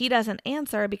 but he doesn't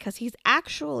answer because he's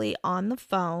actually on the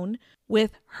phone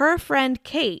with her friend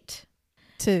Kate.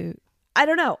 I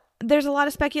don't know. There's a lot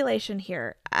of speculation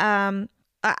here. I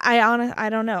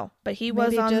don't know, but he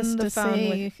was on the phone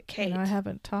with Kate. I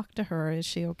haven't talked to her. Is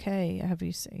she okay? Have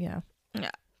you seen?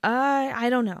 Yeah. I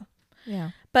don't know.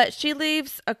 Yeah. But she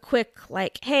leaves a quick,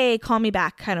 hey, call me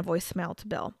back kind of voicemail to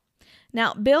Bill.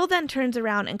 Now, Bill then turns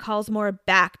around and calls Maura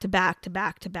back to back,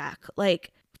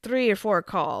 3 or 4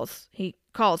 calls. He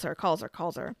calls her.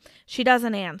 She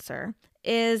doesn't answer.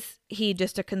 Is he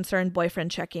just a concerned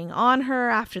boyfriend checking on her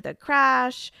after the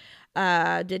crash?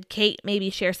 Did Kate maybe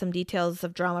share some details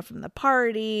of drama from the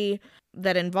party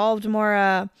that involved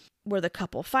Maura? Were the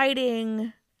couple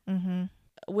fighting? Mm-hmm.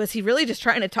 Was he really just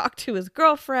trying to talk to his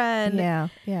girlfriend?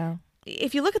 Yeah.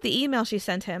 If you look at the email she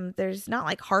sent him, there's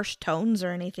not harsh tones or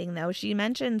anything, though. She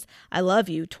mentions I love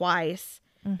you twice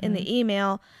in the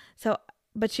email. So,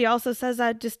 but she also says,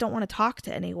 I just don't want to talk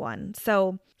to anyone.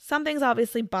 So something's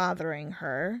obviously bothering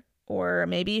her, or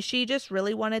maybe she just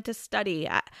really wanted to study.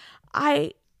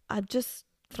 I'm just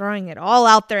throwing it all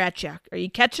out there at you. Are you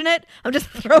catching it? I'm just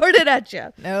throwing it at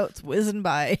you. No, it's whizzing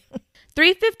by.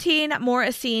 3:15, Moore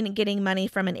is seen getting money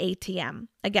from an ATM.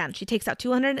 Again, she takes out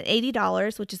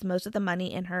 $280, which is most of the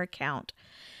money in her account.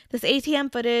 This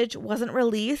ATM footage wasn't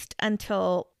released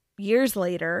until years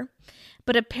later,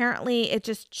 but apparently it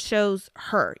just shows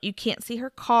her. You can't see her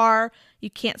car. You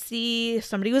can't see if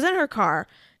somebody was in her car.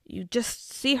 You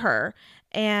just see her.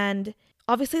 And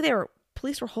obviously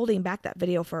police were holding back that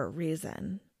video for a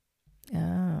reason.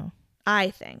 Oh. I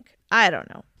think. I don't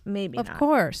know. Maybe not. Of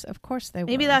course they were.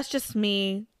 Maybe that's just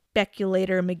me,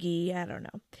 speculator McGee. I don't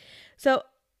know. So,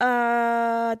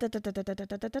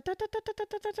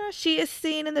 she is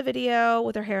seen in the video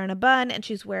with her hair in a bun, and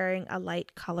she's wearing a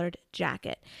light colored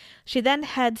jacket. She then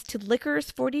heads to Liquors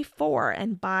 44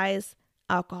 and buys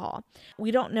alcohol.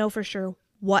 We don't know for sure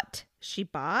what she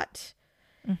bought.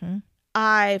 Mm-hmm.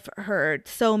 I've heard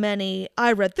so many.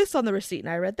 I read this on the receipt and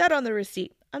I read that on the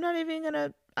receipt. I don't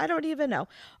even know.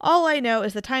 All I know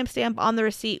is the timestamp on the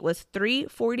receipt was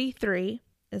 3:43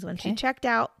 is when she checked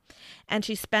out, and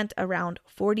she spent around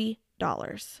 $40.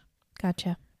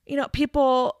 Gotcha.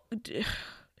 People,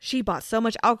 she bought so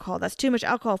much alcohol. That's too much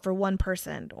alcohol for one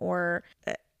person, or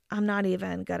I'm not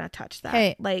even going to touch that.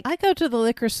 Hey, I go to the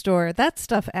liquor store. That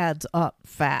stuff adds up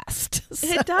fast.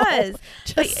 It does.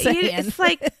 Just saying. It's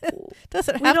like,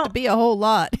 doesn't have to be a whole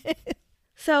lot.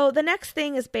 So the next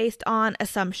thing is based on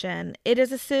assumption. It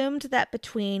is assumed that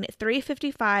between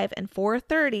 3:55 and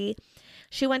 4:30,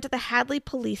 she went to the Hadley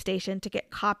police station to get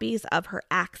copies of her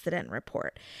accident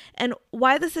report. And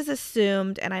why this is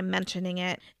assumed, and I'm mentioning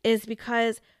it, is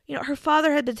because, her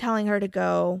father had been telling her to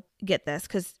go get this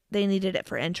because they needed it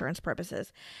for insurance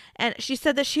purposes. And she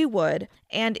said that she would.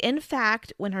 And in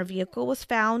fact, when her vehicle was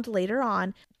found later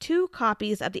on, 2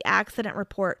 copies of the accident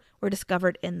report were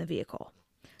discovered in the vehicle.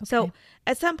 Okay. So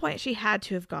at some point, she had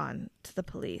to have gone to the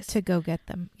police. To go get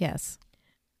them, yes.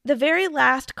 The very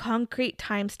last concrete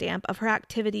timestamp of her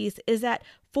activities is at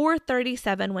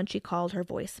 4:37 when she called her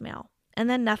voicemail. And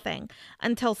then nothing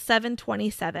until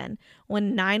 7:27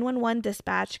 when 911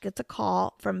 dispatch gets a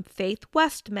call from Faith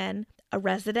Westman, a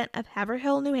resident of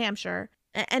Haverhill, New Hampshire.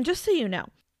 And just so you know,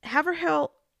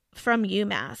 Haverhill from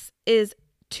UMass is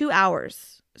 2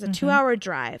 hours. It's a 2-hour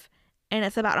drive, and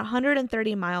it's about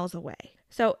 130 miles away.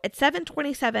 So at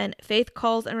 7:27, Faith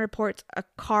calls and reports a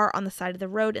car on the side of the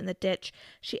road in the ditch.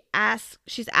 She's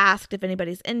asked if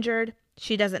anybody's injured.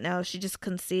 She doesn't know. She just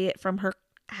couldn't see it from her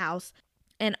house.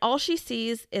 And all she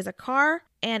sees is a car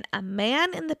and a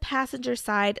man in the passenger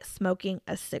side smoking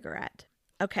a cigarette.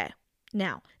 Okay,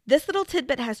 now this little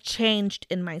tidbit has changed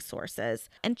in my sources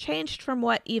and changed from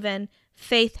what even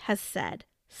Faith has said.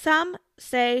 Some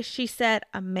say she said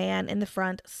a man in the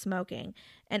front smoking,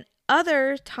 and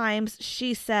other times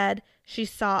she said she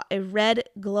saw a red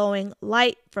glowing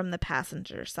light from the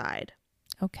passenger side.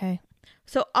 Okay.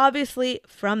 So obviously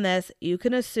from this, you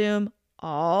can assume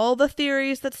all the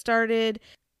theories that started,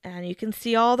 and you can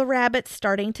see all the rabbits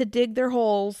starting to dig their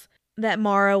holes, that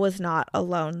Maura was not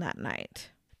alone that night.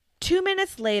 2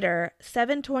 minutes later,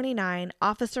 7:29,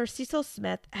 Officer Cecil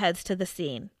Smith heads to the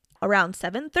scene. Around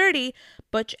 7:30,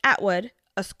 Butch Atwood,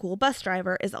 a school bus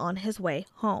driver, is on his way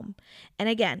home. And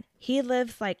again, he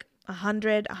lives like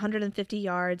 150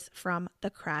 yards from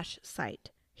the crash site.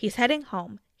 He's heading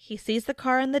home. He sees the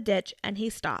car in the ditch and he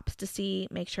stops to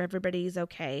make sure everybody's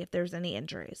okay, if there's any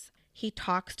injuries. He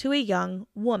talks to a young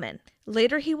woman.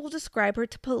 Later, he will describe her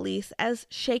to police as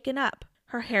shaken up.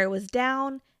 Her hair was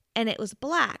down and it was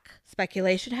black.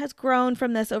 Speculation has grown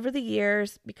from this over the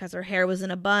years because her hair was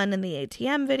in a bun in the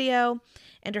ATM video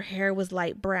and her hair was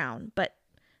light brown. But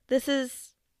this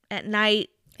is at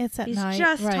night. It's at night. He's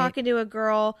just talking to a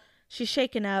girl. She's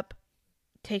shaken up.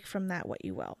 Take from that what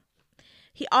you will.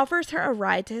 He offers her a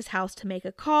ride to his house to make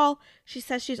a call. She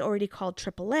says she's already called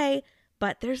AAA,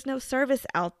 but there's no service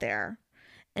out there.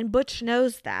 And Butch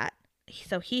knows that.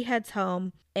 So he heads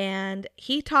home and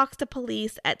he talks to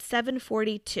police at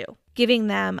 7:42, giving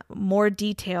them more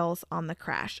details on the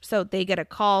crash. So they get a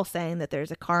call saying that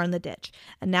there's a car in the ditch.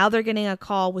 And now they're getting a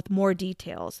call with more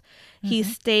details.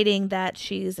 He's stating that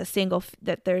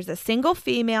that there's a single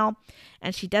female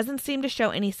and she doesn't seem to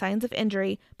show any signs of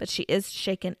injury, but she is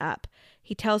shaken up.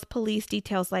 He tells police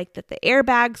details like that the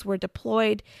airbags were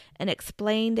deployed and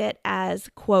explained it as,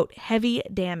 quote, heavy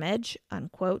damage,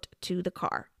 unquote, to the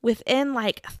car. Within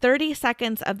like 30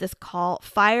 seconds of this call,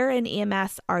 fire and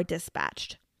EMS are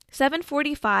dispatched.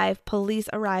 7:45, police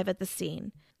arrive at the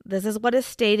scene. This is what is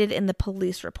stated in the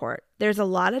police report. There's a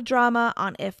lot of drama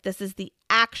on if this is the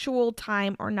actual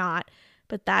time or not,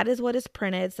 but that is what is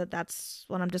printed, so that's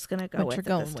what I'm just going to go with at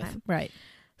this time. Right.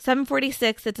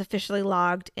 7:46, it's officially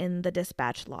logged in the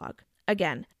dispatch log.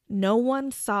 Again, no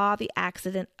one saw the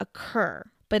accident occur,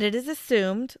 but it is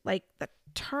assumed, like, the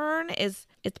turn it's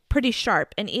pretty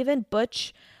sharp. And even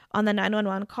Butch on the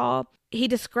 911 call, he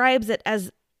describes it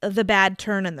as the bad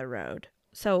turn in the road.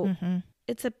 So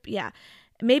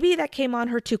maybe that came on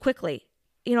her too quickly.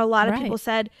 A lot of people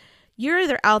said, you're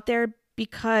either out there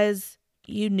because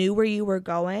you knew where you were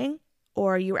going,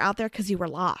 or you were out there because you were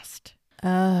lost.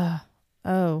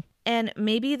 And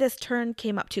maybe this turn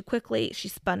came up too quickly. She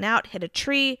spun out, hit a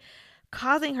tree,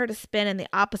 causing her to spin in the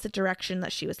opposite direction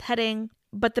that she was heading.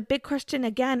 But the big question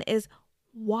again is,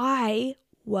 why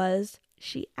was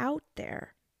she out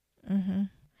there? Mm-hmm.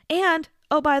 And,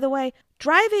 oh, by the way,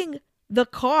 driving the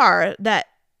car that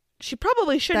she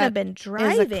probably shouldn't have been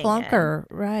driving. Is a clunker,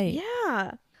 right?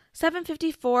 Yeah.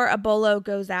 7:54, a bolo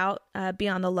goes out. Be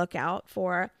on the lookout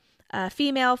for a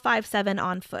female 5'7"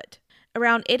 on foot.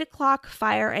 Around 8 o'clock,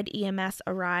 fire and EMS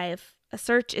arrive. A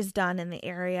search is done in the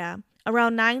area.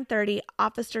 Around 9:30,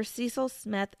 Officer Cecil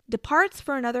Smith departs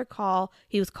for another call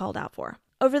he was called out for.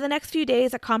 Over the next few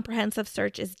days, a comprehensive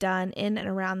search is done in and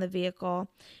around the vehicle.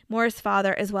 Moira's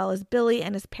father, as well as Billy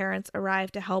and his parents,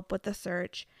 arrive to help with the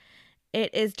search.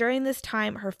 It is during this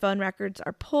time her phone records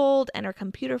are pulled and her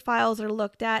computer files are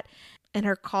looked at, and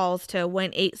her calls to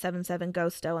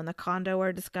 1-877-GHOSTO and the condo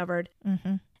are discovered,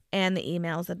 and the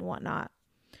emails and whatnot.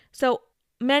 So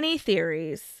many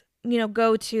theories,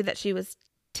 go to that she was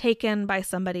taken by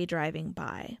somebody driving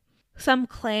by. Some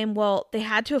claim, well, they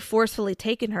had to have forcefully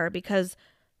taken her because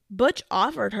Butch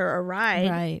offered her a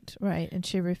ride. Right. And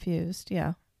she refused,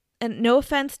 yeah. And no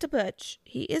offense to Butch,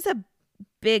 he is a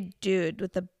big dude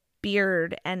with a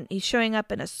beard, and he's showing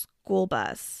up in a school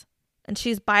bus, and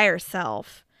she's by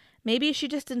herself. Maybe she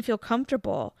just didn't feel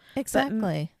comfortable.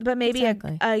 Exactly. But maybe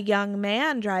a young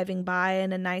man driving by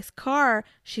in a nice car,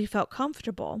 she felt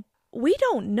comfortable. We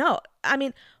don't know. I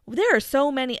mean, there are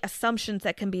so many assumptions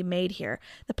that can be made here.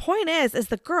 The point is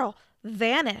the girl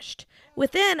vanished.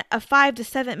 Within a 5 to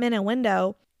 7 minute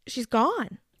window, she's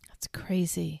gone. That's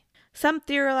crazy. Some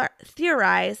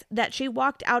theorize that she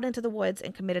walked out into the woods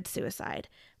and committed suicide.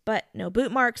 But no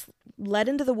boot marks led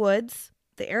into the woods.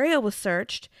 The area was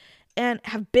searched and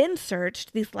have been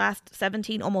searched these last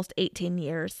 17, almost 18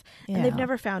 years. Yeah. And they've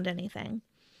never found anything.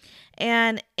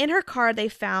 And in her car, they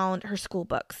found her school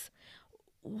books.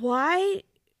 Why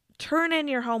turn in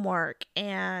your homework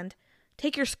and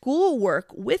take your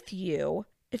schoolwork with you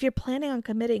if you're planning on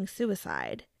committing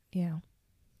suicide? Yeah.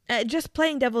 Just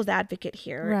playing devil's advocate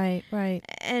here. Right.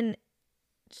 And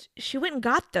she went and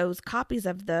got those copies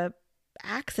of the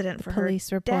accident for her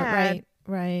police report. dad.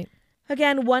 Right.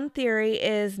 Again, one theory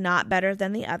is not better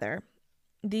than the other.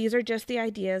 These are just the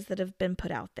ideas that have been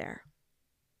put out there.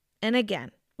 And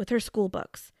again, with her school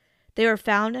books, they were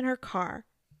found in her car,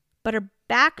 but her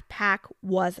backpack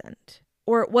wasn't,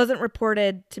 or it wasn't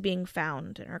reported to being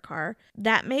found in her car.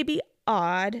 That may be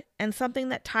odd, and something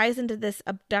that ties into this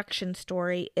abduction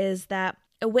story is that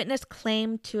a witness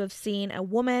claimed to have seen a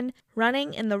woman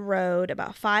running in the road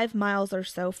about 5 miles or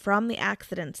so from the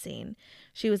accident scene.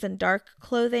 She was in dark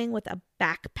clothing with a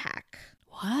backpack.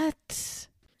 What?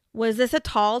 Was this a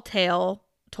tall tale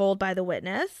told by the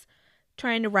witness,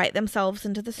 trying to write themselves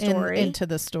into the story? Into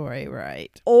the story,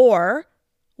 right. Or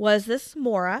was this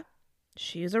Maura?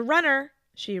 She's a runner.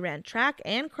 She ran track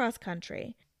and cross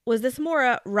country. Was this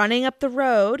Maura running up the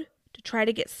road to try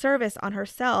to get service on her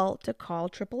cell to call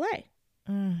AAA?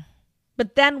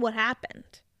 But then what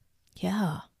happened?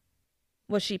 Yeah.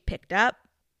 Was she picked up?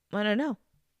 I don't know.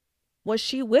 Was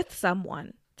she with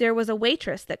someone? There was a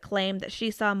waitress that claimed that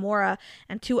she saw Maura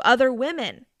and 2 other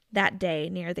women that day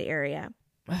near the area.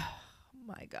 Oh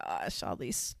my gosh, all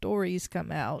these stories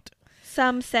come out.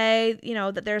 Some say,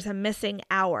 that there's a missing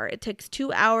hour. It takes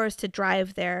 2 hours to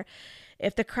drive there.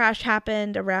 If the crash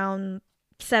happened around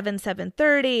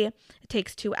 7:30, it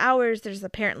takes 2 hours. There's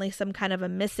apparently some kind of a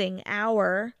missing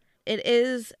hour. It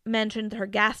is mentioned that her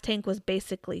gas tank was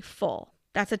basically full.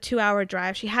 That's a 2-hour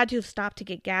drive. She had to have stopped to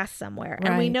get gas somewhere. Right.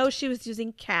 And we know she was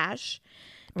using cash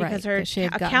because her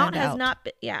account has not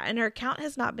been, and her account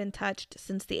has not been touched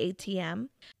since the ATM.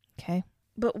 Okay.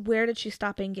 But where did she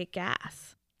stop and get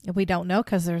gas? We don't know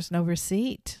because there's no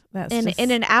receipt.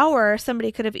 In an hour,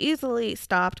 somebody could have easily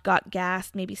stopped, got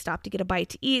gas, maybe stopped to get a bite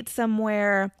to eat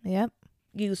somewhere. Yep.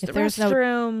 Used the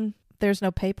restroom. There's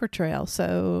no paper trail,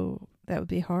 so that would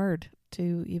be hard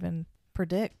to even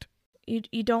predict.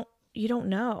 You don't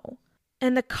know.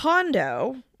 And the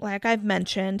condo, like I've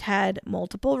mentioned, had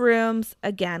multiple rooms.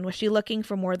 Again, was she looking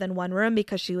for more than one room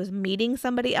because she was meeting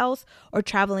somebody else or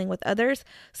traveling with others?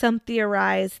 Some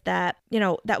theorize that,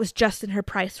 that was just in her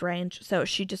price range. So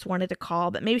she just wanted to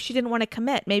call, but maybe she didn't want to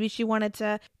commit. Maybe she wanted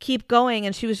to keep going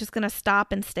and she was just going to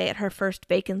stop and stay at her first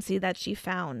vacancy that she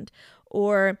found.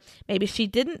 Or maybe she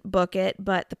didn't book it,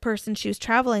 but the person she was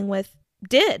traveling with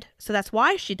did. So that's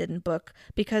why she didn't book,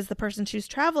 because the person she was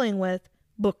traveling with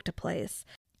booked a place.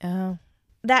 Oh.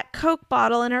 That Coke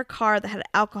bottle in her car that had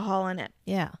alcohol in it.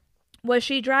 Yeah. Was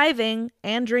she driving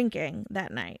and drinking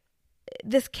that night?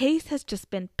 This case has just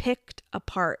been picked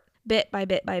apart bit by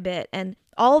bit by bit. And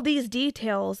all these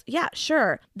details, yeah,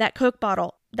 sure, that Coke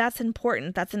bottle, that's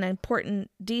important. That's an important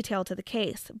detail to the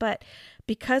case. But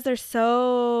because there's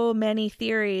so many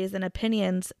theories and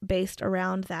opinions based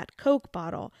around that Coke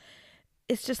bottle,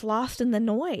 it's just lost in the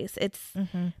noise. It's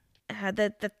the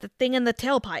thing in the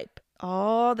tailpipe,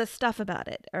 all the stuff about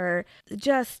it, or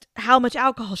just how much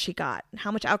alcohol she got,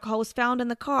 how much alcohol was found in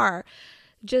the car,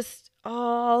 just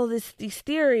all these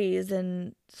theories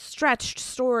and stretched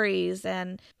stories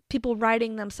and people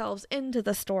writing themselves into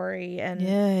the story. And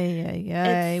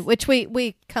yeah, which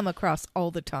we come across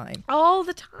all the time.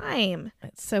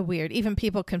 It's so weird. Even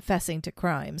people confessing to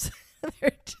crimes.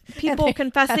 People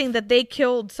confessing that they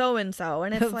killed so and so,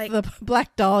 and it's like the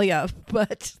Black Dahlia,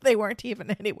 but they weren't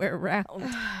even anywhere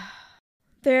around.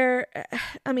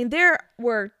 Apparently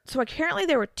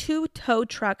there were 2 tow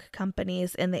truck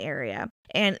companies in the area,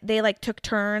 and they took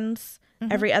turns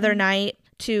every other night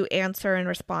to answer and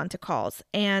respond to calls.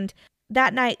 And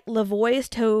that night, Lavoie's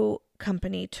tow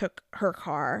company took her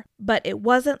car, but it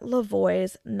wasn't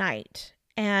Lavoie's night.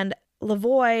 And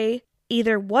Lavoie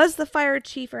either was the fire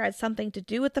chief or had something to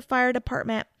do with the fire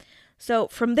department. So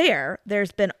from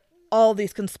there's been all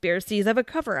these conspiracies of a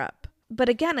cover-up. But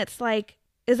again, it's like,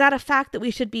 is that a fact that we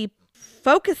should be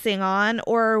focusing on,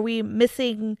 or are we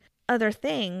missing other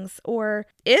things? Or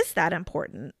is that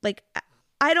important?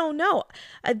 I don't know.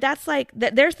 That's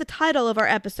there's the title of our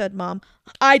episode, Mom.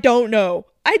 I don't know.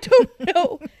 I don't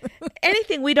know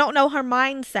anything. We don't know her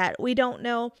mindset. We don't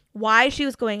know why she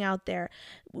was going out there.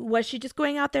 Was she just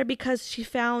going out there because she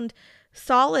found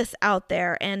solace out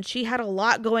there and she had a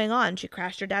lot going on? She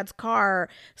crashed her dad's car.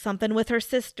 Something with her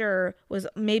sister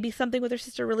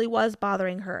really was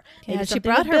bothering her. Maybe she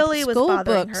brought her Billy school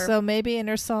books, so maybe in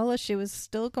her solace she was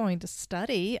still going to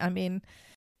study. I mean,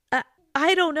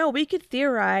 I don't know. We could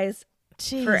theorize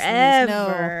No,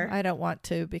 forever. I don't want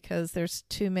to, because there's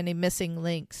too many missing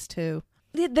links too.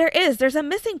 There's a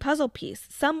missing puzzle piece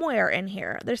somewhere in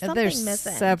here. There's something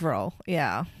missing. Several,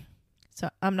 yeah. So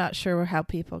I'm not sure how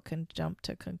people can jump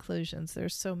to conclusions.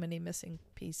 There's so many missing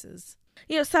pieces.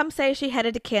 Some say she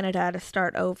headed to Canada to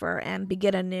start over and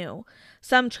begin anew.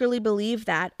 Some truly believe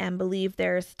that and believe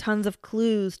there's tons of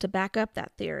clues to back up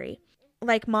that theory.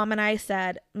 Like Mom and I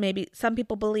said, maybe some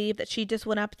people believe that she just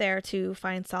went up there to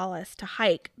find solace, to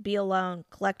hike, be alone,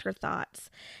 collect her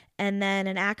thoughts. And then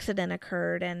an accident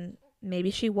occurred and maybe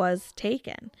she was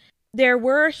taken. There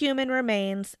were human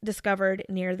remains discovered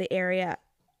near the area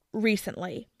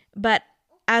recently. But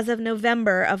as of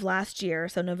November of last year,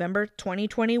 so November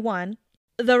 2021,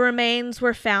 the remains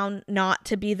were found not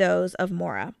to be those of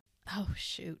Maura. Oh,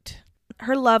 shoot.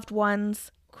 Her loved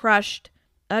ones crushed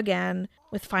again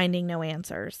with finding no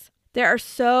answers. There are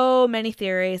so many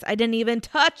theories. I didn't even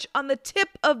touch on the tip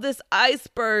of this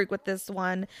iceberg with this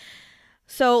one.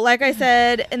 So like I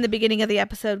said in the beginning of the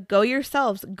episode, go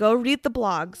yourselves, go read the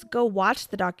blogs, go watch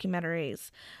the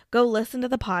documentaries, go listen to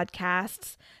the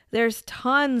podcasts. There's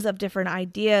tons of different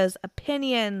ideas,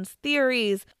 opinions,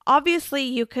 theories. Obviously,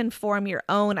 you can form your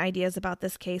own ideas about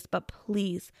this case, but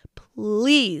please,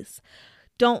 please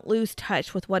don't lose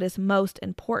touch with what is most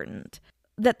important.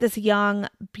 That this young,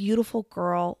 beautiful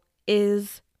girl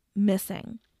is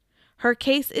missing. Her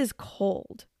case is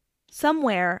cold.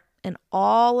 Somewhere in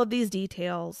all of these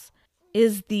details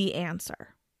is the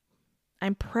answer.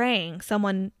 I'm praying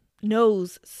someone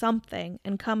knows something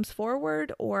and comes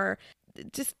forward, or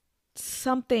just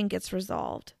something gets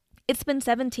resolved. It's been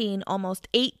 17, almost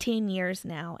 18 years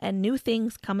now, and new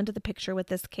things come into the picture with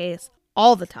this case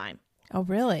all the time. Oh,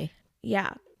 really?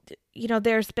 Yeah.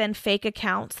 There's been fake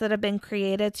accounts that have been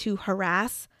created to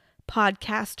harass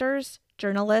podcasters,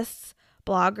 journalists,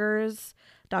 bloggers,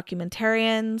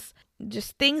 documentarians.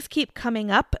 Just things keep coming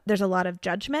up. There's a lot of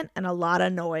judgment and a lot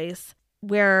of noise,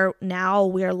 where now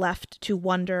we're left to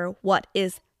wonder what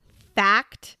is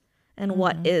fact and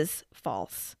what is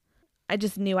false. I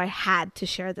just knew I had to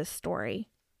share this story.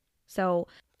 So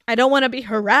I don't want to be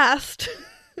harassed.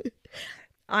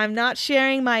 I'm not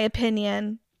sharing my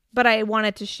opinion, but I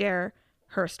wanted to share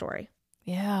her story.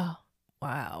 Yeah.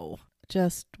 Wow.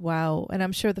 Just wow. And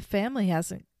I'm sure the family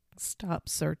hasn't stopped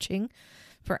searching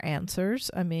for answers.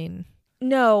 I mean,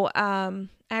 no, I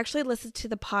actually listened to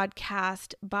the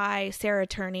podcast by Sarah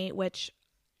Turney, which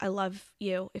I love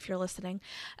you if you're listening.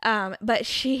 But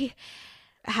she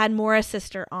had Maura's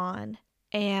sister on,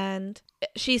 and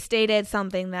she stated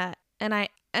something that,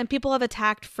 and people have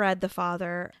attacked Fred the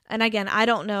father. And again, I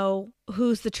don't know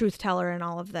who's the truth teller in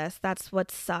all of this. That's what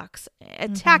sucks.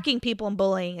 Attacking people and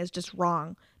bullying is just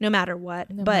wrong, no matter what.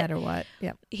 No matter what.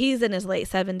 Yep. He's in his late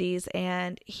 70s,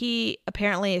 and he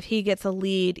apparently, if he gets a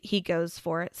lead, he goes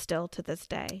for it still to this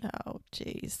day. Oh,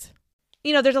 jeez.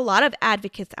 You know, there's a lot of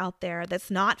advocates out there that's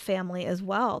not family as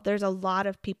well. There's a lot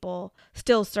of people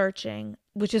still searching,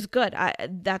 which is good.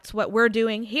 That's what we're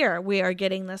doing here. We are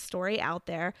getting this story out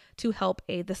there to help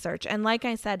aid the search. And like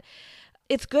I said,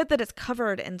 it's good that it's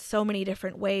covered in so many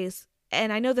different ways.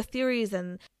 And I know the theories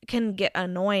can get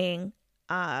annoying.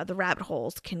 The rabbit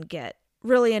holes can get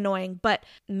really annoying, but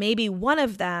maybe one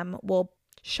of them will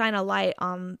shine a light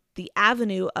on the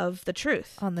avenue of the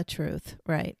truth. On the truth,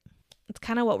 right. It's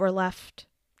kind of what we're left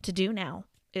to do now,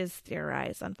 is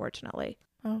theorize, unfortunately.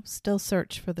 Oh, still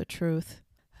search for the truth.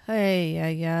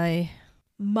 Hey.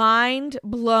 Mind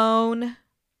blown.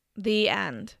 The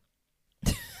end.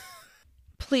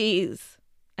 Please,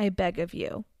 I beg of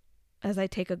you, as I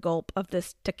take a gulp of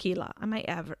this tequila. I might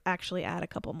actually add a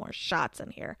couple more shots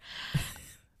in here.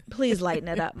 Please lighten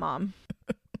it up, Mom.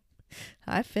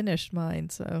 I finished mine,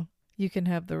 so you can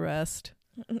have the rest.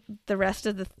 The rest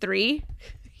of the 3?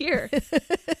 Here.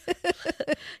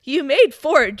 You made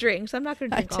 4 drinks. I'm not going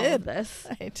to drink all of this.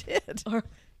 I did. Or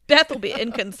Beth will be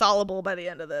inconsolable by the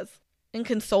end of this.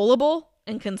 Inconsolable?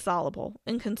 Inconsolable.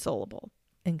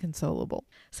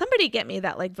 Somebody get me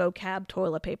that vocab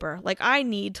toilet paper. I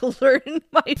need to learn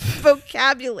my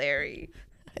vocabulary.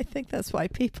 I think that's why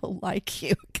people like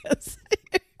you. Because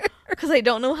I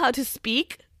don't know how to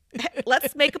speak.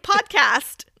 Let's make a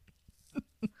podcast.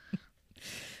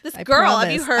 This girl,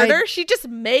 have you heard her? She just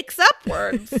makes up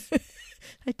words.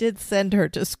 I did send her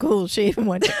to school. She even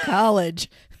went to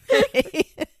college.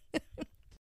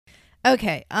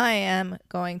 Okay, I am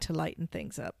going to lighten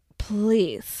things up.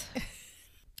 Please.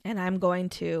 And I'm going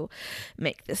to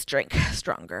make this drink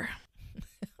stronger.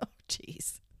 Oh,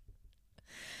 jeez.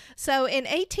 So in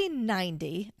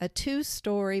 1890, a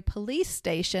 2-story police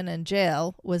station and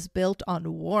jail was built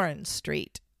on Warren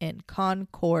Street in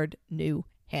Concord, New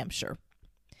Hampshire.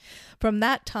 From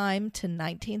that time to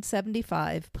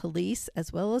 1975, police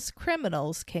as well as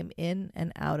criminals came in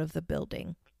and out of the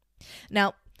building.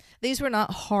 Now, these were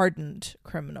not hardened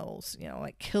criminals,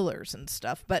 like killers and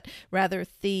stuff, but rather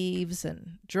thieves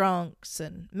and drunks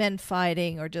and men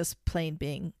fighting or just plain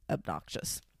being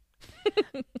obnoxious.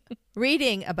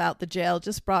 Reading about the jail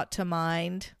just brought to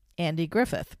mind Andy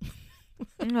Griffith.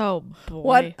 Oh boy!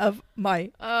 One of my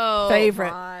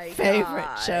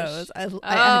favorite shows. I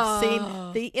have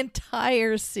seen the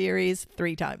entire series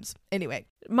 3 times. Anyway,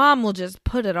 Mom will just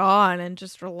put it on and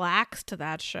just relax to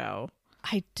that show.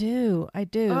 I do.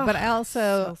 But I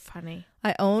also so funny.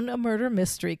 I own a murder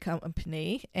mystery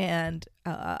company, and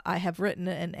I have written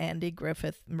an Andy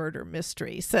Griffith murder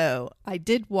mystery. So I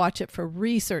did watch it for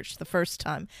research the first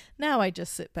time. Now I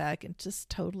just sit back and just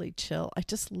totally chill. I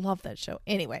just love that show.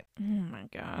 Anyway. Oh my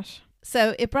gosh.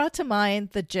 So it brought to mind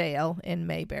the jail in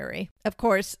Mayberry. Of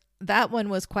course, that one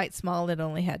was quite small. It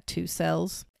only had 2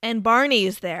 cells. And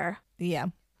Barney's there. Yeah.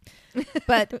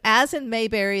 But as in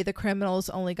Mayberry, the criminals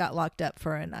only got locked up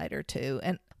for a night or 2.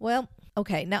 And, well,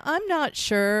 okay, now I'm not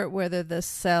sure whether the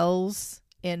cells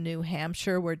in New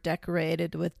Hampshire were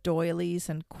decorated with doilies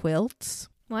and quilts.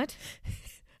 What?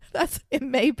 That's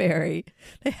in Mayberry.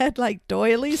 They had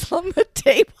doilies on the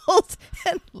tables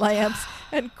and lamps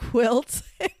and quilts.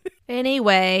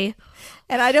 Anyway.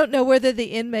 And I don't know whether the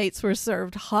inmates were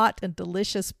served hot and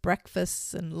delicious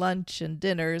breakfasts and lunch and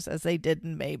dinners as they did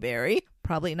in Mayberry.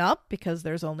 Probably not, because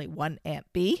there's only one Aunt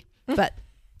Bee. But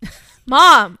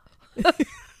Mom!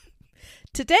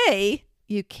 Today,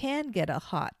 you can get a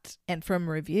hot, and from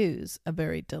reviews, a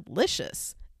very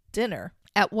delicious dinner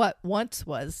at what once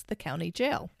was the county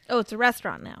jail. Oh, it's a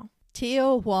restaurant now.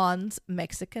 Tio Juan's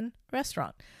Mexican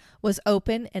restaurant was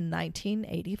open in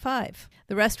 1985.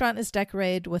 The restaurant is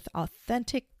decorated with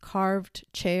authentic carved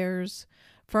chairs,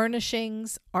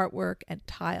 furnishings, artwork, and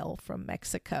tile from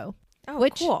Mexico. Oh,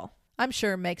 which cool. I'm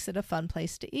sure makes it a fun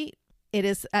place to eat.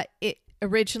 It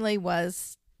originally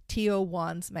was Tio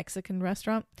Juan's Mexican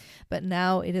restaurant, but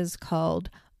now it is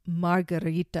called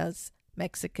Margarita's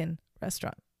Mexican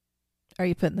restaurant. Are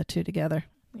you putting the 2 together?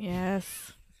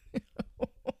 Yes.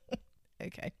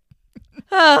 Okay.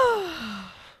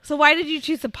 So why did you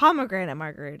choose a pomegranate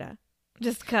margarita?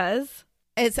 Just 'cause?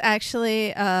 It's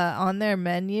actually on their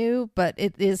menu, but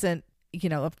it isn't,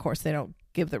 of course they don't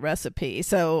give the recipe.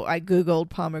 So I Googled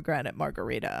pomegranate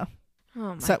margarita.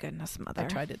 Oh my goodness, Mother. I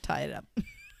tried to tie it up.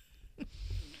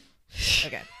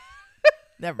 Okay.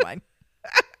 Never mind.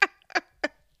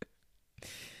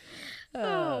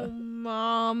 Oh,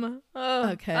 Mom. Oh,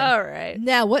 okay. All right.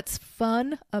 Now, what's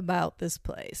fun about this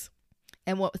place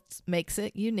and what makes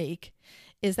it unique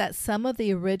is that some of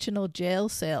the original jail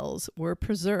cells were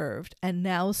preserved and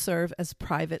now serve as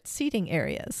private seating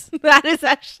areas. That is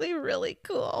actually really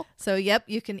cool. So, yep,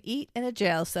 you can eat in a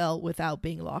jail cell without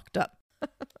being locked up.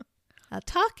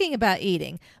 Talking about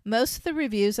eating, most of the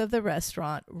reviews of the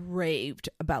restaurant raved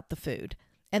about the food.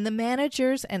 And the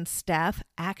managers and staff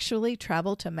actually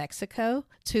travel to Mexico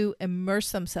to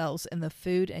immerse themselves in the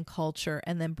food and culture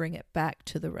and then bring it back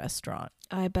to the restaurant.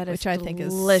 I bet it's which I think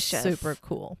delicious. Is super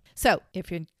cool. So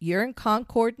if you're in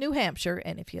Concord, New Hampshire,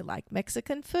 and if you like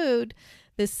Mexican food,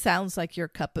 this sounds like your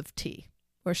cup of tea.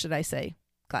 Or should I say,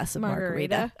 glass of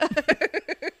margarita.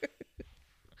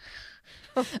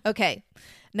 Okay.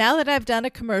 Now that I've done a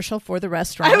commercial for the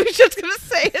restaurant. I was just going to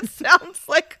say, it sounds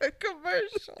like a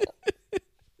commercial.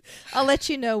 I'll let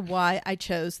you know why I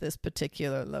chose this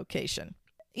particular location.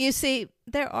 You see,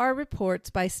 there are reports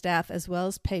by staff as well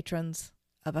as patrons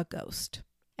of a ghost.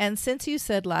 And since you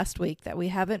said last week that we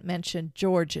haven't mentioned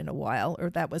George in a while, or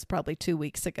that was probably 2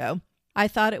 weeks ago, I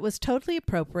thought it was totally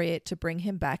appropriate to bring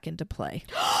him back into play.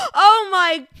 Oh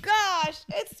my gosh,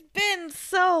 it's been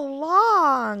so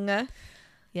long.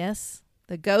 Yes,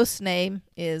 the ghost's name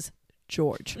is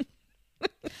George.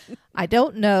 I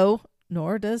don't know,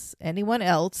 nor does anyone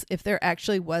else, if there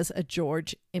actually was a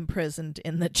George imprisoned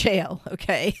in the jail,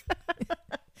 okay?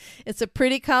 It's a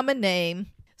pretty common name.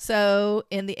 So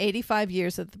in the 85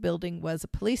 years that the building was a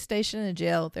police station and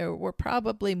jail, there were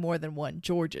probably more than one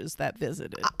Georges that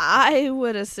visited. I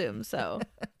would assume so.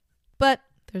 But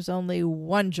there's only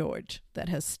one George that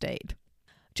has stayed.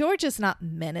 George is not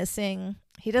menacing.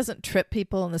 He doesn't trip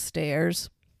people on the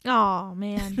stairs. Oh,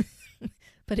 man.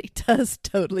 But he does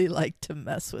totally like to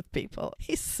mess with people.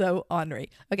 He's so ornery.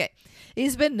 Okay.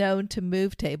 He's been known to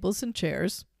move tables and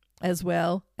chairs as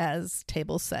well as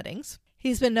table settings.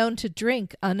 He's been known to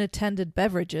drink unattended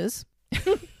beverages.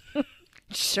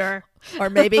 Sure. Or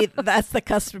maybe that's the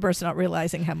customers not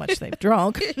realizing how much they've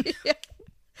drunk. Yeah.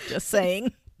 Just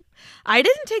saying. I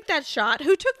didn't take that shot.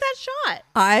 Who took that shot?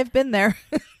 I've been there.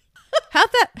 How'd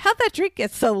that drink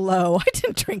get so low? I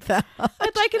didn't drink that much.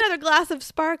 I'd like another glass of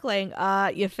sparkling.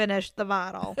 You finished the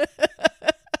bottle.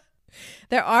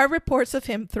 There are reports of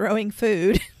him throwing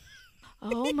food.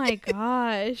 Oh my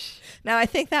gosh. Now, I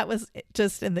think that was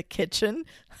just in the kitchen.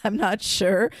 I'm not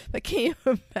sure. But can you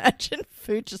imagine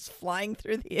food just flying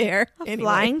through the air? Anyway.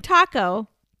 Flying taco.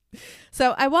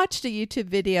 So I watched a YouTube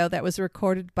video that was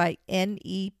recorded by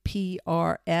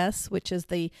NEPRS, which is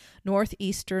the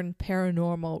Northeastern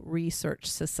Paranormal Research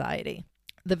Society.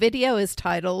 The video is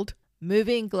titled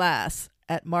Moving Glass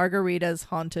at Margarita's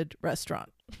Haunted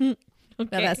Restaurant. Okay.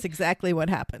 Now, that's exactly what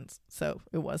happens. So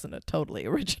it wasn't a totally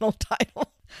original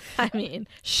title. I mean,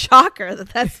 shocker that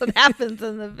that's what happens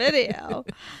in the video.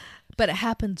 But it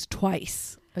happens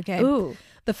twice. Okay. Ooh.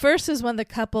 The first is when the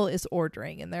couple is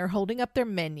ordering and they're holding up their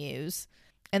menus.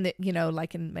 And,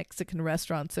 like in Mexican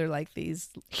restaurants, they're like these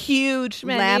huge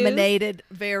menus. Laminated,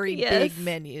 very big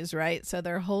menus, right? So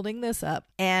they're holding this up.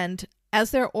 And as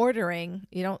they're ordering,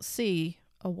 you don't see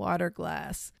a water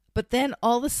glass. But then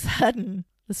all of a sudden,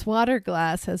 this water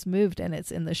glass has moved and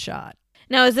it's in the shot.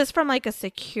 Now, is this from like a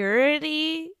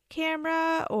security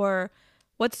camera or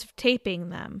what's taping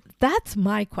them? That's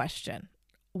my question.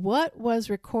 What was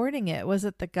recording it? Was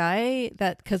it the guy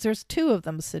because there's two of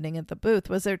them sitting at the booth.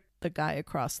 Was there the guy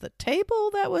across the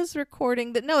table that was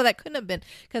recording that? No, that couldn't have been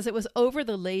because it was over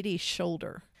the lady's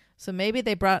shoulder. So maybe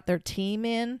they brought their team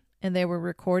in and they were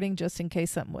recording just in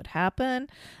case something would happen.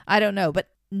 I don't know. But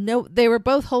no, they were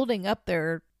both holding up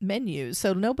their menus.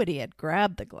 So nobody had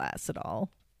grabbed the glass at all.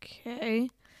 Okay.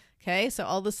 So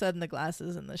all of a sudden the glass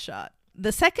is in the shot.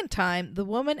 The second time, the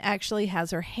woman actually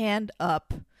has her hand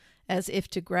up as if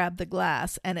to grab the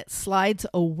glass, and it slides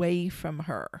away from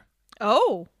her.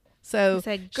 Oh. So you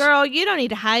said, girl, you don't need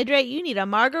to hydrate. You need a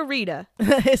margarita.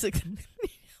 You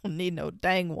don't need no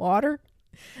dang water.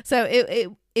 So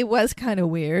it was kind of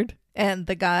weird. And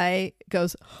the guy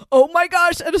goes, oh my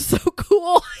gosh, that is so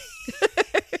cool.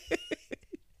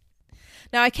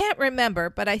 Now, I can't remember,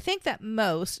 but I think that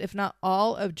most, if not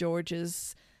all, of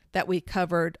George's that we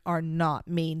covered are not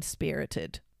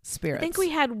mean-spirited spirits. I think we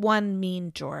had one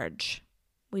mean George.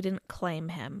 We didn't claim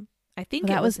him. I think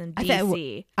it was in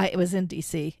D.C. It was in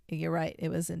D.C. You're right. It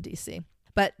was in D.C.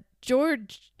 But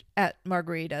George at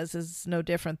Margaritas is no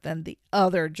different than the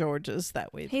other Georges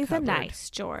that we've He's covered. a nice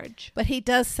George. But he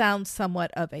does sound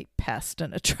somewhat of a pest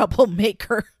and a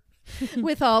troublemaker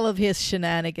with all of his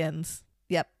shenanigans.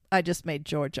 Yep, I just made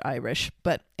George Irish.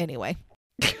 But anyway.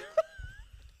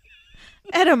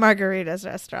 At a Margaritas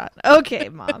restaurant. Okay,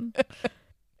 Mom.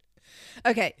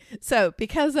 Okay, so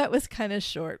because that was kind of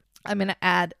short, I'm going to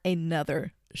add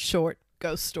another short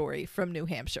ghost story from New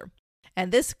Hampshire.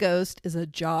 And this ghost is a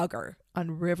jogger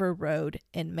on River Road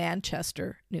in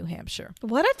Manchester, New Hampshire.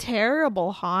 What a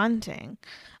terrible haunting.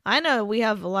 I know we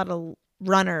have a lot of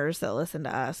runners that listen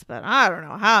to us, but I don't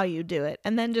know how you do it.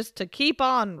 And then just to keep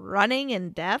on running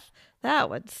in death,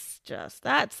 that's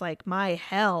like my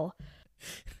hell.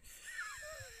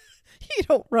 You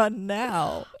don't run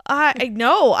now.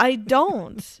 No, I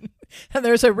don't. And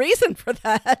there's a reason for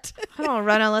that. I don't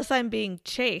run unless I'm being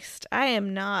chased. I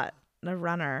am not a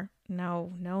runner.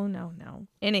 No.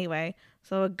 Anyway,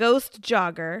 so a ghost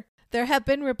jogger. There have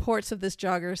been reports of this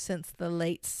jogger since the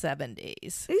late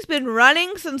 70s. He's been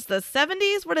running since the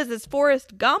 70s? What is this,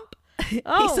 Forrest Gump? He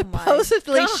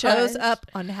supposedly shows up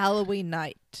on Halloween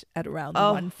night at around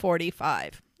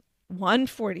 1:45.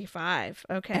 1:45.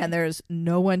 Okay. And there's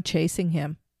no one chasing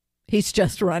him. He's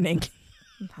just running.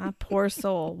 That poor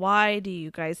soul. Why do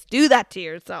you guys do that to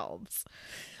yourselves?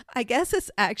 I guess it's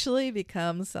actually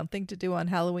become something to do on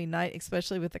Halloween night,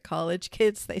 especially with the college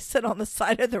kids. They sit on the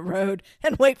side of the road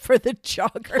and wait for the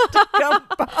jogger to come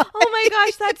by. Oh my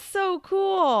gosh, that's so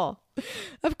cool.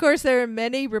 Of course, there are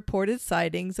many reported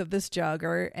sightings of this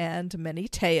jogger and many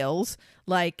tales,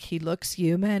 like he looks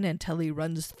human until he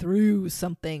runs through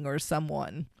something or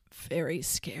someone. Very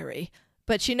scary.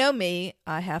 But you know me,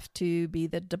 I have to be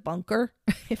the debunker,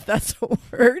 if that's a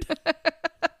word.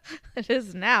 It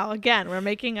is now. Again, we're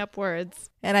making up words.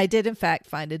 And I did, in fact,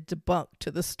 find a debunk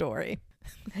to the story.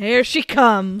 Here she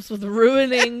comes with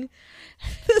ruining.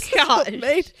 This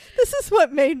is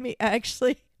what made me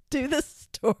actually do this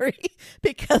story,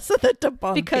 because of the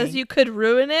debunking. Because you could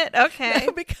ruin it? Okay.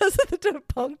 No, because of the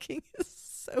debunking is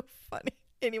so funny.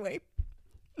 Anyway.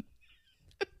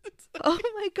 Oh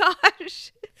my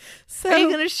gosh. So, are you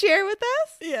going to share with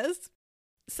us? Yes.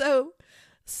 So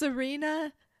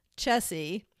Serena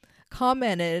Chessie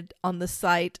commented on the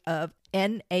site of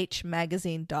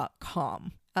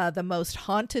nhmagazine.com, the most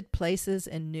haunted places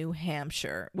in New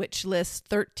Hampshire, which lists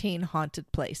 13 haunted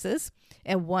places,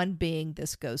 and one being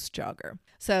this ghost jogger.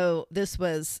 So this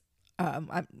was,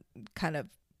 I'm kind of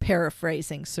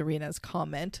paraphrasing Serena's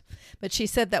comment, but she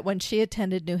said that when she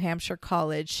attended New Hampshire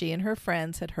College, she and her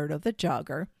friends had heard of the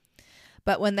jogger.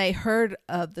 But when they heard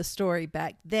of the story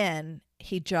back then,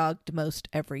 he jogged most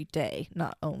every day,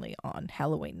 not only on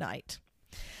Halloween night.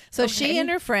 So she and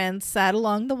her friends sat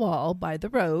along the wall by the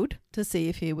road to see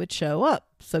if he would show up.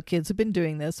 So kids have been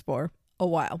doing this for a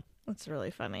while. That's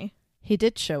really funny. He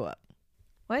did show up.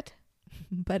 What?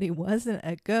 But he wasn't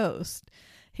a ghost.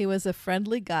 He was a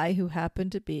friendly guy who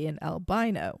happened to be an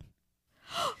albino.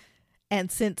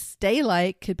 And since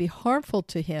daylight could be harmful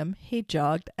to him, he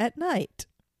jogged at night.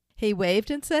 He waved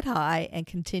and said hi and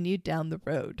continued down the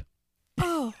road.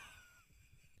 Oh.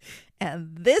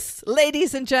 And this,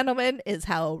 ladies and gentlemen, is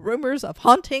how rumors of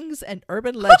hauntings and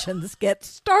urban legends get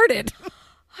started.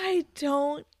 I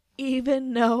don't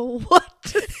even know what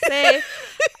to say.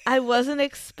 I wasn't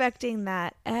expecting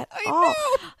that at all. Know.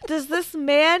 Does this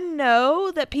man know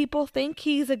that people think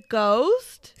he's a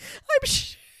ghost? I'm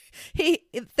sure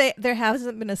there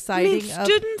hasn't been a sighting.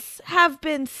 Students have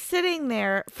been sitting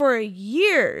there for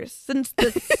years, since the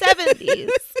 70s.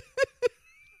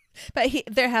 But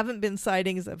there haven't been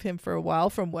sightings of him for a while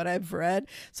from what I've read.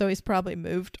 So he's probably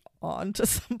moved on to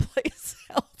someplace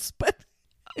else. But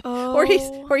or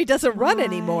he doesn't run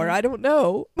anymore. I don't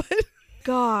know.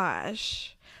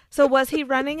 Gosh. So was he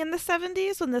running in the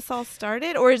 70s when this all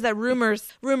started? Or is that rumor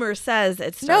says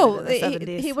it started in the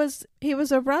 70s? He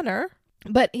was a runner.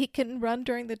 But he can run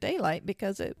during the daylight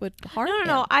because it would harm him.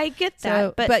 No, I get that.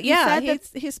 So, but yeah,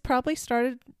 he's probably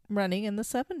started running in the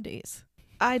 70s.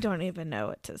 I don't even know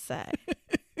what to say.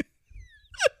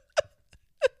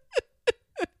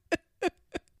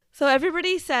 So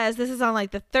everybody says this is on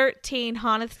like the 13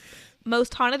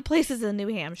 most haunted places in New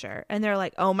Hampshire. And they're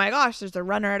like, oh my gosh, there's a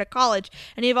runner at a college.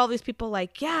 And you have all these people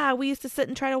like, yeah, we used to sit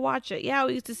and try to watch it. Yeah,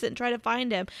 we used to sit and try to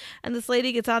find him. And this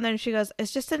lady gets on there and she goes,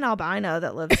 it's just an albino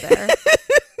that lives there.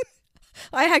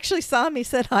 I actually saw him. He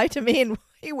said hi to me and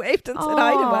he waved and said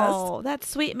hi to us. Oh, that's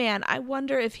sweet, man. I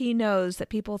wonder if he knows that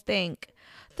people think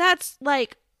that's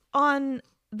like on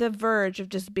the verge of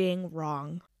just being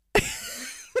wrong.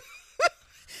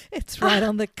 It's right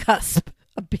on the cusp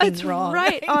of being it's wrong.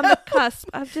 Right on the cusp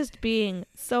of just being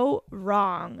so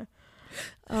wrong.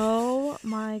 Oh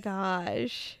my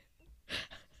gosh.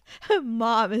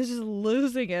 Mom is just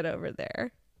losing it over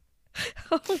there.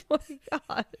 Oh my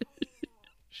gosh.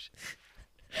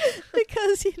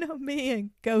 Because, me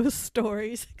and ghost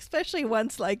stories, especially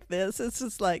ones like this, it's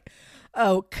just like,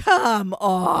 oh, come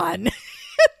on.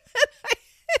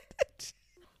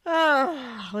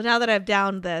 Oh, well, now that I've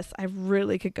downed this, I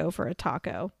really could go for a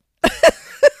taco.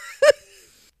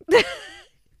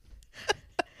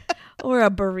 Or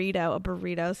a burrito. A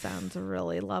burrito sounds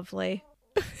really lovely.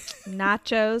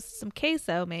 Nachos, some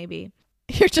queso, maybe.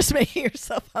 You're just making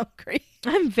yourself hungry.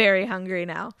 I'm very hungry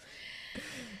now.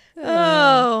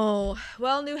 Oh,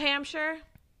 well, New Hampshire,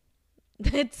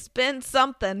 it's been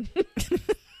something.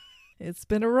 It's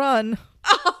been a run.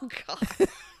 Oh, God.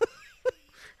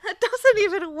 That doesn't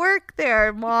even work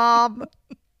there, Mom.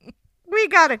 We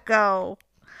gotta go.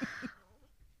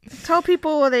 Tell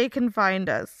people where they can find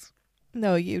us.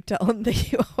 No, you tell them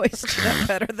that you always do that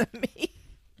better than me.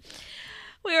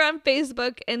 We're on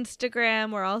Facebook,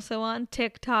 Instagram. We're also on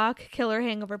TikTok, Killer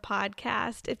Hangover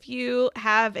Podcast. If you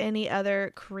have any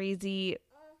other crazy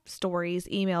stories,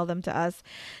 email them to us.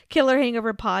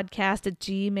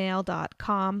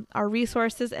 killerhangoverpodcast@gmail.com. Our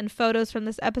resources and photos from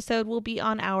this episode will be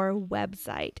on our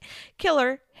website,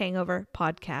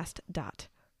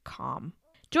 killerhangoverpodcast.com.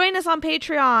 Join us on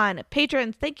Patreon.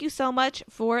 Patrons, thank you so much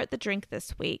for the drink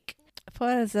this week.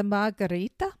 For the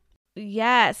margarita?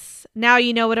 Yes. Now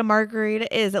you know what a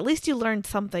margarita is. At least you learned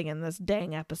something in this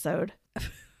dang episode.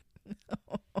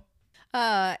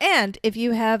 And if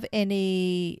you have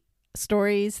any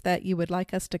stories that you would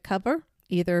like us to cover,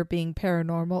 either being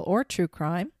paranormal or true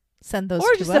crime, send those to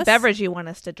us. Or just a beverage you want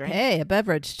us to drink. Hey, a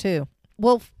beverage too.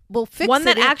 We'll fix one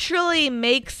that it actually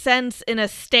makes sense in a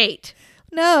state.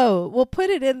 No, we'll put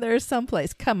it in there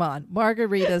someplace. Come on.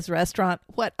 Margarita's restaurant.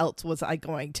 What else was I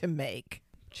going to make?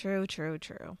 True.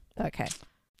 Okay.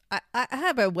 I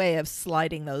have a way of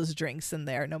sliding those drinks in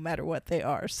there no matter what they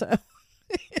are. So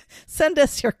send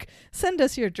us your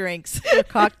drinks, your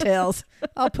cocktails.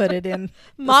 I'll put it in.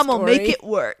 Mom will make it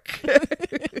work.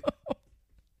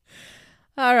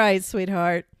 All right,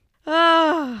 sweetheart.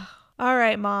 Oh, all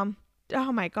right, Mom.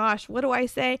 Oh my gosh, what do I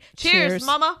say? Cheers.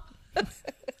 Mama.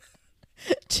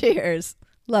 Cheers.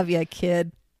 Love ya,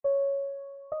 kid.